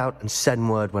find out and send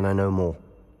word when I know more.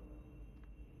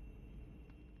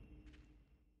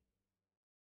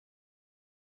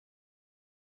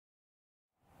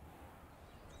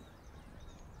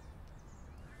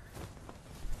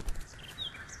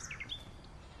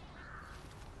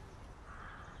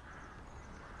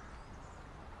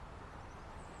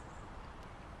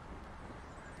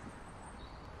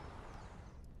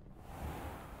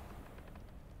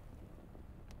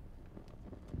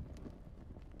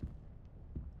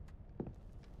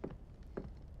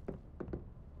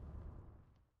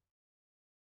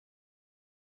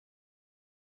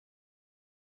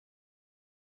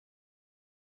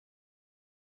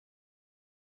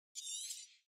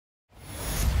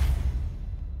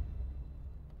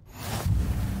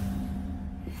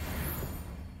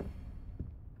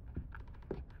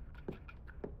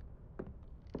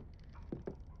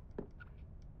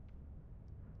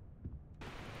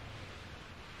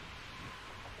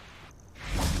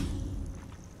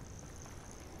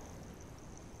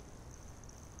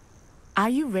 Are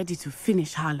you ready to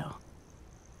finish Harlow?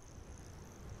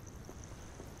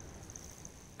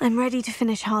 I'm ready to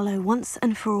finish Harlow once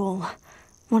and for all.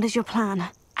 What is your plan?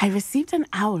 I received an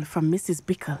owl from Mrs.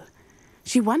 Bickle.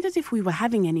 She wondered if we were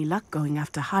having any luck going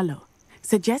after Harlow.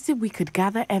 Suggested we could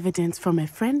gather evidence from a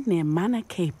friend near Manor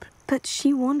Cape. But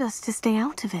she warned us to stay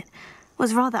out of it.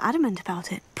 Was rather adamant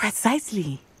about it.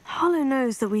 Precisely. Harlow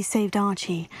knows that we saved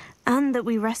Archie, and that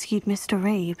we rescued Mr.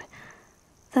 Rabe.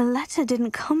 The letter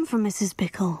didn't come from Mrs.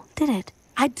 Bickle, did it?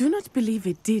 I do not believe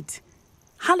it did.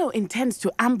 Harlow intends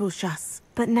to ambush us.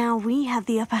 But now we have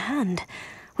the upper hand.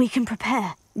 We can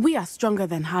prepare. We are stronger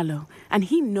than Harlow, and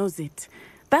he knows it.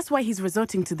 That's why he's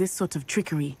resorting to this sort of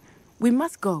trickery. We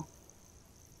must go.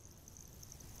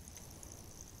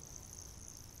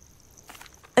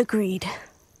 Agreed.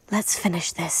 Let's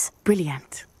finish this.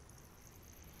 Brilliant.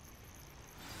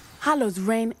 Harlow's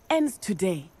reign ends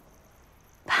today.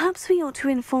 Perhaps we ought to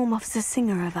inform Officer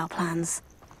Singer of our plans.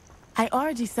 I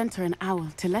already sent her an owl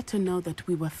to let her know that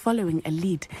we were following a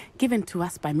lead given to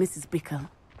us by Mrs. Bickle.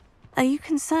 Are you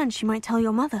concerned she might tell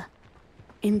your mother?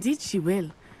 Indeed she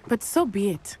will, but so be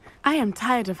it. I am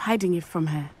tired of hiding it from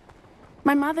her.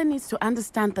 My mother needs to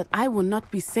understand that I will not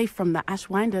be safe from the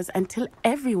Ashwinders until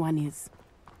everyone is.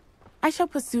 I shall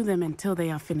pursue them until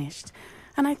they are finished,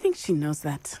 and I think she knows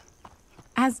that.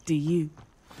 As do you.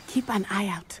 Keep an eye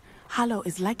out. Harlow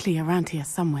is likely around here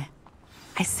somewhere.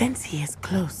 I sense he is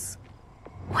close.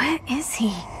 Where is he?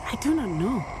 I do not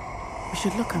know. We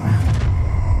should look around.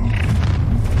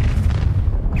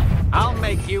 I'll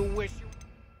make you wish.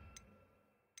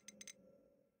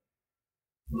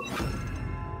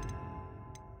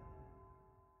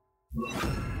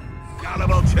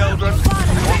 Gullible children!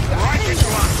 Walk right into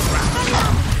us!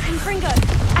 Confringo!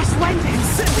 Ashwinder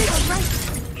himself!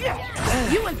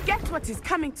 You will get what is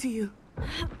coming to you.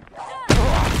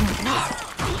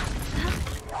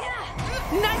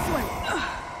 Nice one!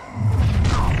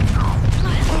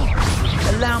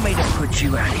 Allow me to put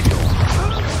you out of your...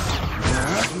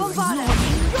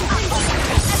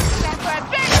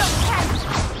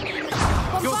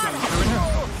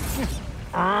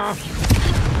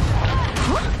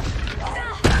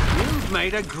 You've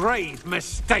made a grave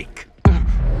mistake.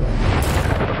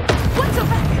 What's the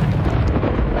back?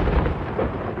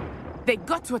 They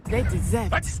got what they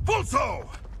deserved. Expulso!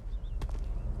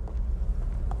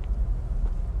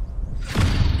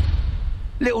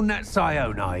 Little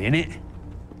Natsione, innit?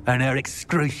 And her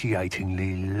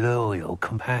excruciatingly loyal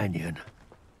companion.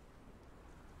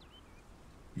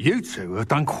 You two have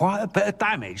done quite a bit of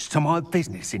damage to my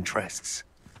business interests.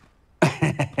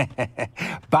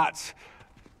 But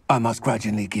I must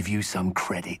grudgingly give you some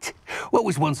credit. What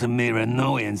was once a mere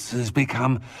annoyance has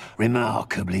become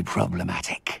remarkably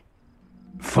problematic.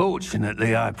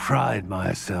 Fortunately, I pride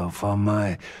myself on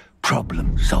my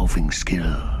problem-solving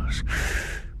skills.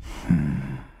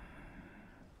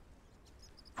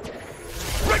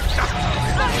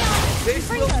 This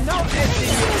will not end in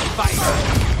your favor.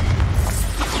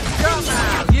 Come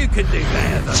out, you can do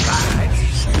better than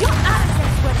that. Your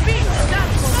answers were being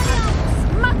done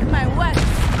for mark my words.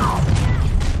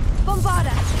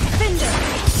 Bombarda, Cinder.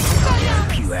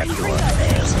 Hope you have your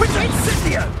affairs with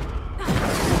Incendio!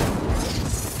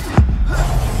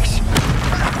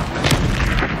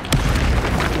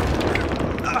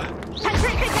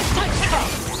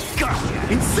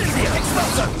 Incendio!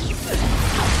 Expulso!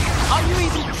 Are you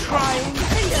even trying?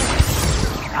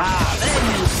 Ah, there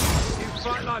you... You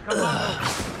fight like a model.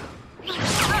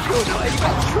 You're not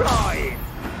even trying!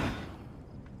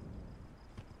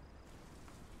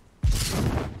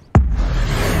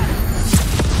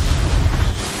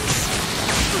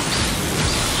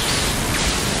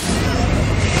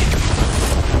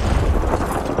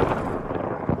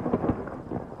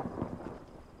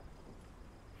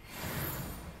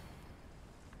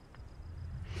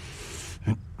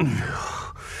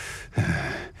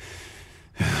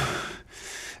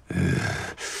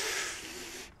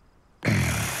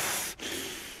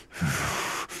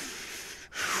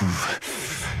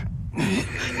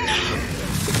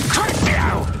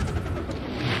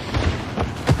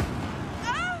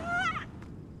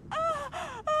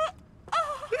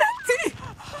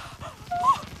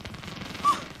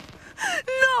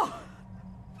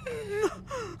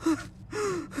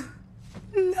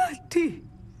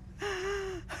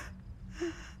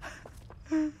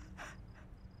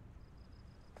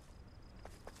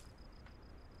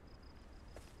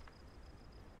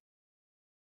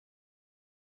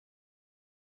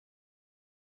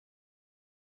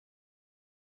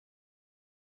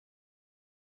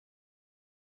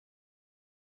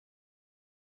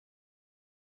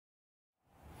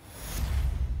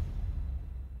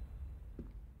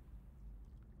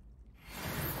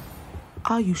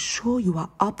 Are you sure you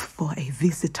are up for a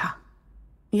visitor?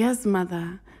 Yes,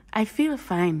 Mother. I feel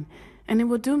fine, and it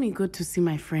will do me good to see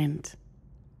my friend.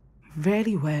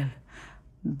 Very well.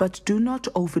 But do not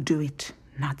overdo it,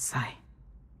 Natsai.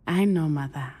 I know,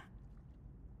 Mother.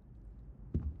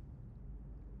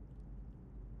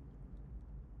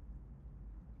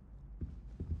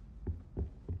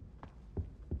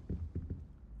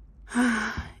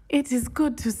 It is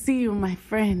good to see you, my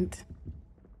friend.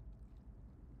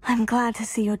 I'm glad to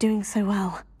see you're doing so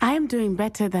well. I am doing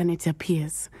better than it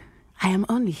appears. I am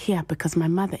only here because my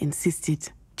mother insisted,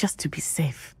 just to be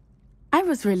safe. I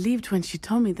was relieved when she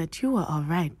told me that you were all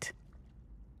right.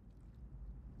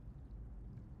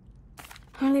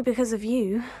 Only because of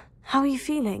you. How are you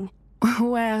feeling?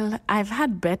 Well, I've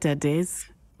had better days,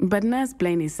 but Nurse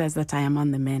Blaney says that I am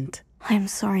on the mend. I'm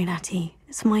sorry, Natty.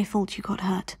 It's my fault you got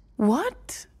hurt.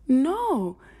 What?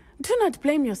 No. Do not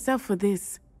blame yourself for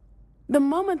this. The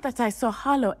moment that I saw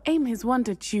Harlow aim his wand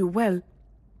at you, well...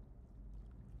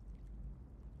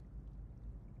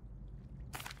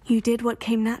 You did what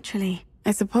came naturally.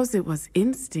 I suppose it was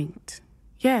instinct.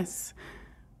 Yes.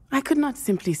 I could not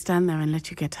simply stand there and let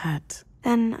you get hurt.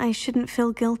 Then I shouldn't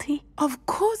feel guilty? Of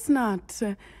course not.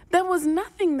 There was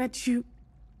nothing that you...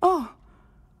 Oh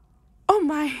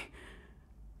my...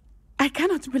 I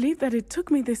cannot believe that it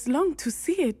took me this long to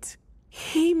see it.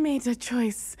 He made a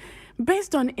choice.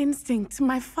 Based on instinct,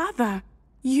 my father,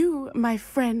 you, my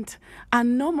friend, are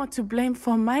no more to blame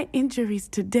for my injuries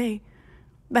today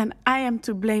than I am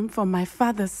to blame for my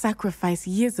father's sacrifice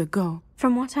years ago.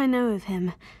 From what I know of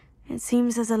him, it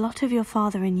seems there's a lot of your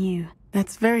father in you.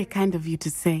 That's very kind of you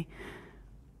to say.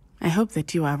 I hope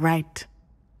that you are right.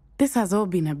 This has all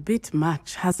been a bit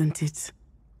much, hasn't it?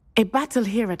 A battle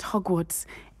here at Hogwarts,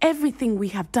 everything we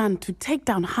have done to take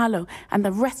down Harlow and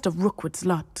the rest of Rookwood's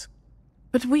lot.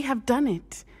 But we have done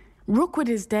it. Rookwood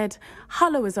is dead,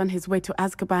 Harlow is on his way to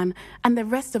Azkaban, and the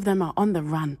rest of them are on the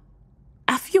run.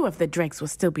 A few of the dregs will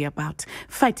still be about,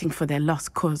 fighting for their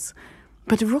lost cause.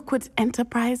 But Rookwood's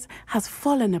enterprise has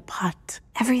fallen apart.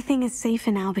 Everything is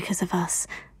safer now because of us.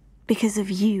 Because of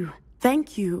you.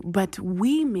 Thank you, but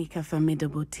we make a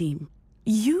formidable team.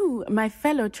 You, my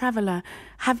fellow traveler,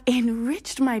 have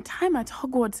enriched my time at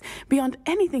Hogwarts beyond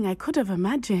anything I could have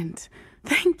imagined.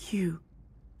 Thank you.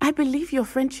 I believe your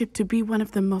friendship to be one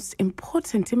of the most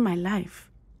important in my life.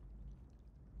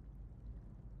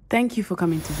 Thank you for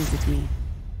coming to visit me.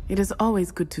 It is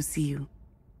always good to see you.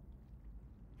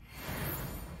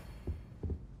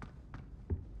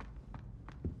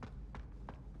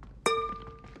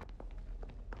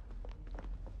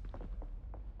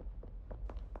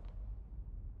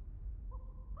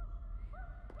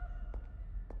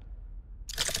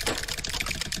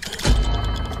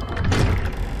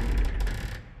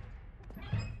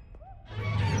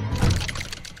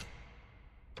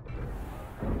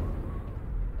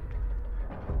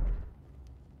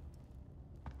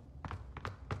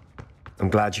 I'm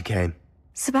glad you came.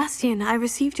 Sebastian, I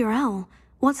received your owl.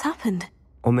 What's happened?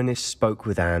 Ominis spoke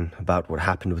with Anne about what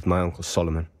happened with my Uncle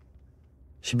Solomon.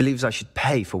 She believes I should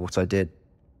pay for what I did,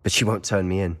 but she won't turn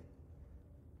me in.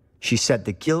 She said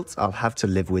the guilt I'll have to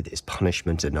live with is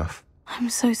punishment enough. I'm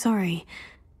so sorry,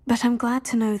 but I'm glad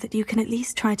to know that you can at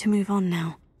least try to move on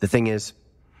now. The thing is,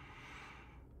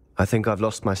 I think I've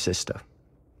lost my sister,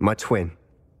 my twin,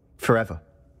 forever.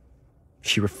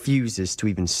 She refuses to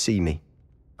even see me.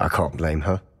 I can't blame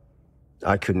her.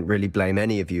 I couldn't really blame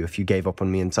any of you if you gave up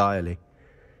on me entirely.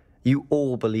 You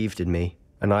all believed in me,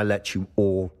 and I let you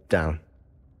all down.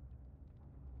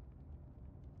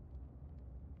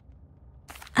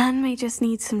 Anne may just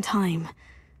need some time.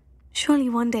 Surely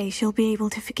one day she'll be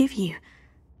able to forgive you.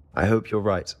 I hope you're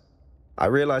right. I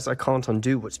realize I can't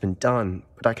undo what's been done,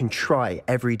 but I can try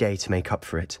every day to make up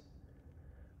for it.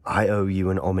 I owe you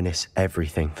and Ominis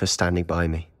everything for standing by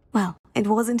me. Well, it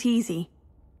wasn't easy.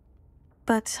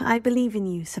 But I believe in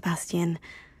you, Sebastian.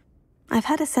 I've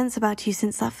had a sense about you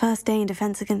since that first day in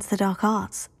Defense Against the Dark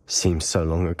Arts. Seems so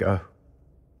long ago.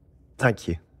 Thank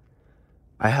you.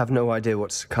 I have no idea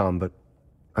what's to come, but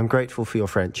I'm grateful for your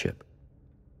friendship.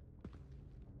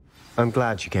 I'm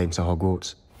glad you came to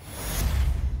Hogwarts.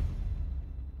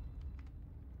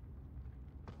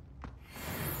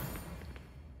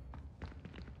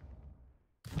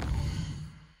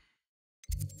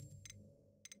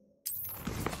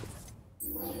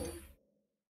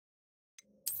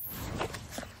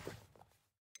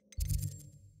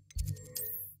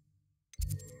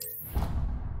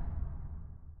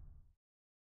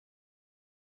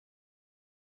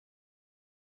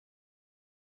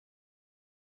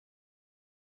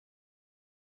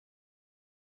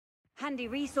 Handy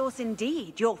resource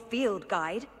indeed, your field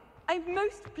guide. I'm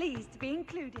most pleased to be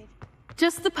included.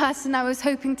 Just the person I was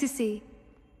hoping to see.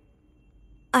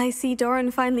 I see Doran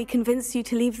finally convinced you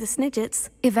to leave the Snidgets.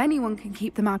 If anyone can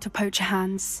keep them out of poacher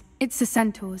hands, it's the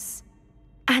centaurs.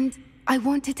 And I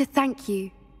wanted to thank you.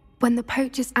 When the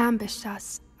poachers ambushed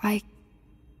us,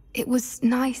 it was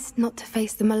nice not to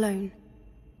face them alone.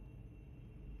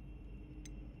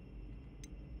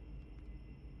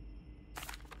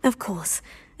 Of course.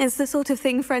 It's the sort of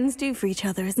thing friends do for each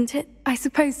other, isn't it? I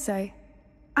suppose so.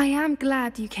 I am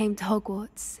glad you came to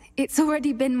Hogwarts. It's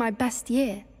already been my best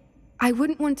year. I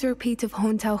wouldn't want a repeat of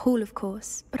Horntail Hall, of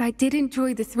course, but I did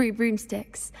enjoy the Three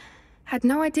Broomsticks. Had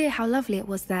no idea how lovely it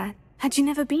was there. Had you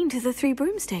never been to the Three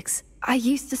Broomsticks? I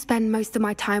used to spend most of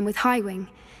my time with Highwing,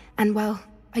 and well,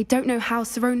 I don't know how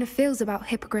Serona feels about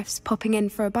hippogriffs popping in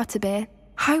for a butterbeer.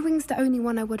 Highwing's the only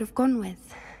one I would have gone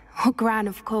with. Or Gran,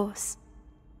 of course.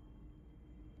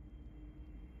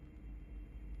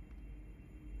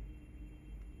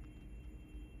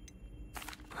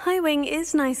 Highwing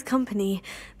is nice company,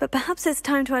 but perhaps it's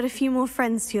time to add a few more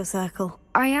friends to your circle.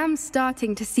 I am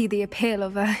starting to see the appeal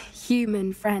of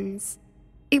human friends.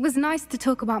 It was nice to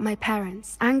talk about my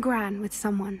parents and Gran with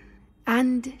someone,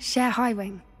 and share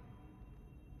Highwing.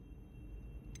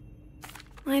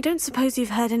 I don't suppose you've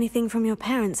heard anything from your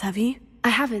parents, have you? I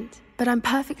haven't, but I'm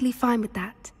perfectly fine with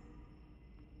that.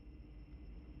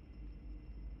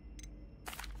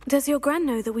 Does your Gran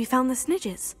know that we found the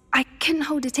Snidgets? I couldn't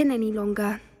hold it in any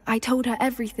longer. I told her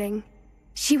everything.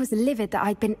 She was livid that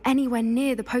I'd been anywhere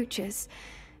near the poachers,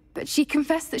 but she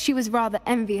confessed that she was rather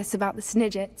envious about the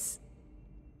Snidgets.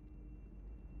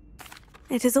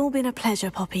 It has all been a pleasure,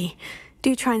 Poppy.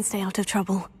 Do try and stay out of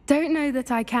trouble. Don't know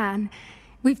that I can.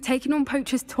 We've taken on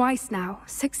poachers twice now,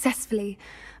 successfully.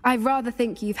 I rather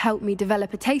think you've helped me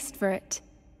develop a taste for it.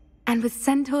 And with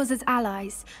centaurs as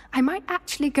allies, I might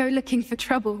actually go looking for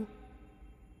trouble.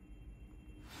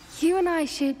 You and I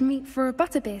should meet for a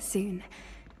butterbeer soon.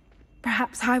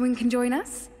 Perhaps Highwing can join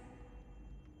us?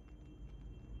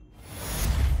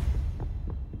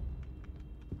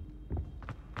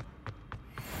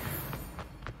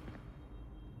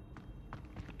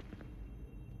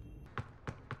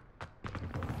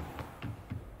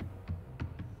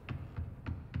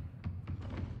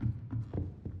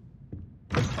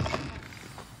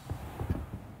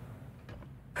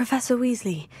 Professor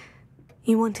Weasley,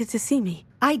 you wanted to see me?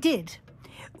 I did.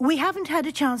 We haven't had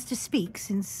a chance to speak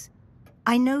since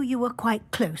I know you were quite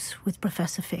close with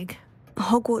Professor Fig.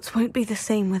 Hogwarts won't be the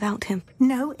same without him.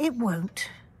 No, it won't.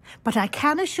 But I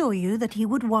can assure you that he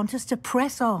would want us to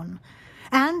press on,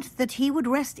 and that he would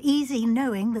rest easy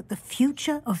knowing that the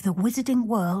future of the wizarding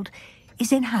world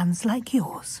is in hands like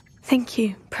yours. Thank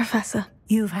you, Professor.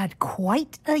 You've had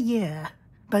quite a year,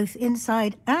 both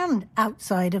inside and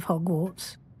outside of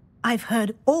Hogwarts. I've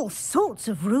heard all sorts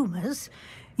of rumors.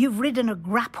 You've ridden a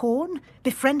graphorn,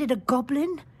 befriended a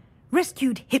goblin,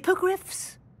 rescued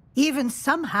hippogriffs, even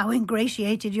somehow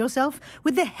ingratiated yourself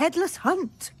with the Headless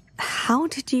Hunt. How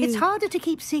did you... It's harder to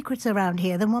keep secrets around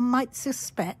here than one might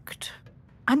suspect.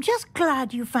 I'm just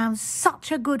glad you found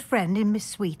such a good friend in Miss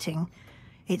Sweeting.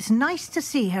 It's nice to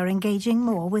see her engaging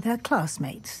more with her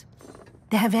classmates.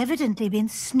 There have evidently been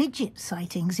Snidget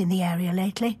sightings in the area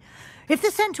lately. If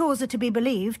the centaurs are to be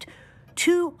believed,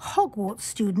 2 Hogwarts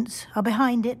students are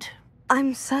behind it.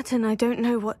 I'm certain I don't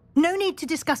know what... No need to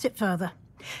discuss it further.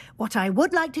 What I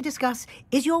would like to discuss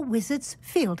is your wizard's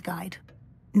field guide.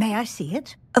 May I see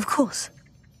it? Of course.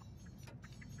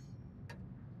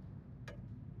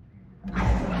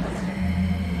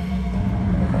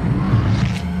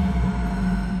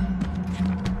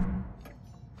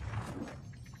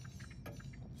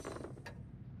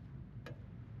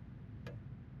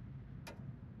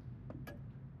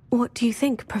 What do you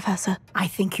think, Professor? I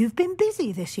think you've been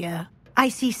busy this year. I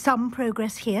see some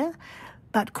progress here,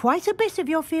 but quite a bit of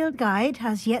your field guide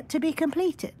has yet to be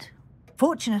completed.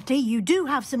 Fortunately, you do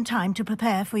have some time to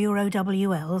prepare for your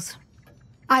OWLs.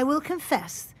 I will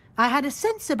confess, I had a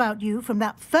sense about you from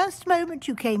that first moment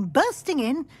you came bursting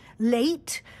in,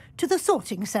 late, to the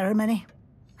sorting ceremony.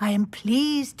 I am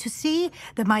pleased to see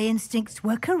that my instincts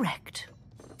were correct.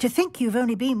 To think you've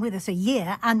only been with us a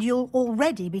year and you'll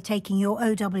already be taking your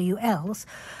OWLs,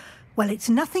 well, it's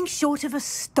nothing short of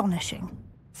astonishing.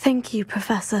 Thank you,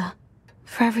 Professor,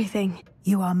 for everything.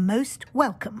 You are most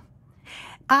welcome.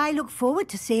 I look forward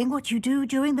to seeing what you do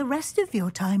during the rest of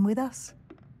your time with us.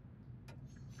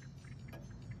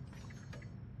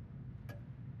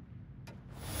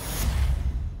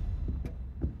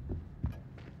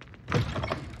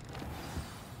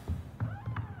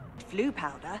 Flu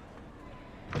powder?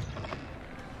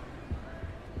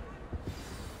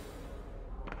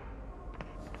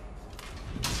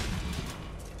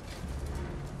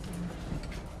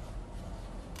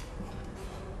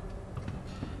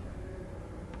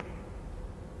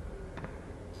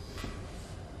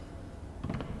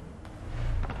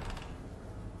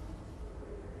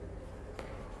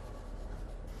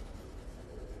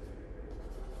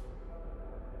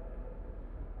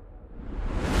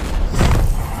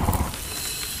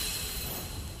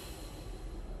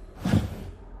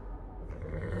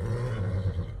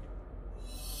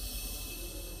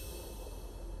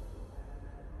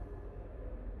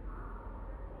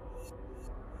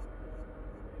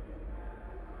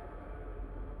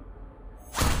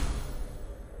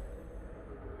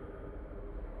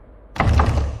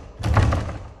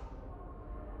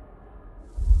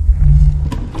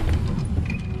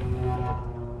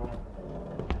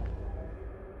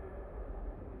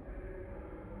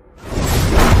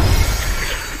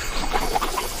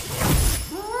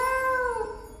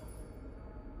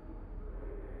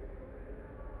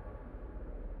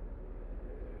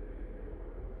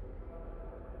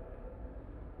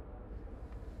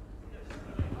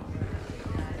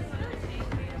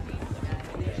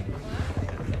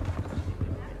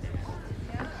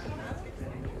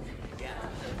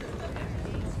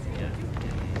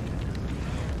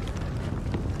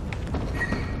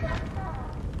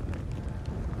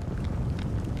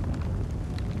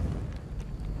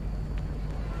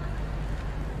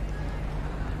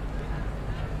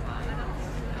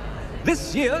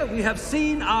 This year, we have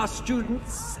seen our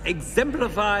students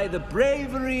exemplify the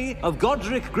bravery of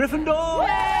Godric Gryffindor.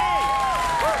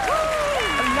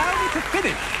 Allow me to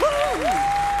finish.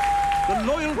 The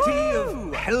loyalty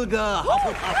of Helga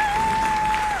Hufflepuff.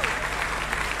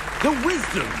 The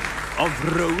wisdom of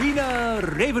Rowena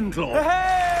Ravenclaw.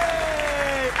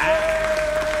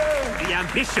 And the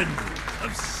ambition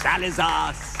of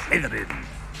Salazar Slytherin.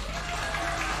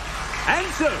 And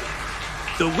so,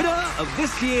 the winner of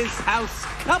this year's House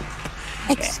Cup...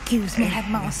 Excuse me,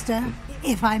 Headmaster,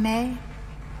 if I may.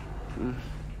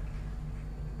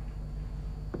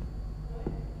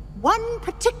 One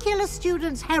particular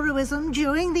student's heroism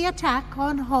during the attack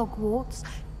on Hogwarts,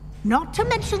 not to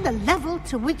mention the level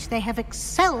to which they have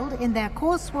excelled in their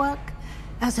coursework,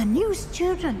 as a new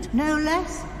student, no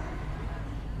less.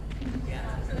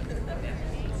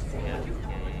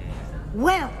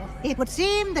 Well, it would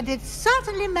seem that it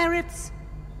certainly merits...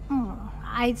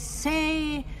 I'd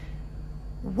say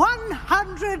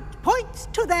 100 points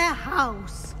to their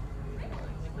house.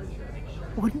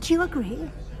 Wouldn't you agree?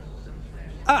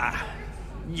 Ah,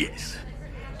 yes.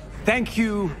 Thank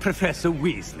you, Professor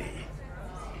Weasley.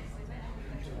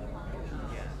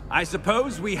 I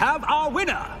suppose we have our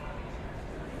winner.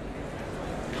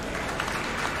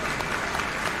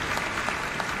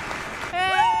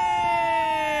 Hey!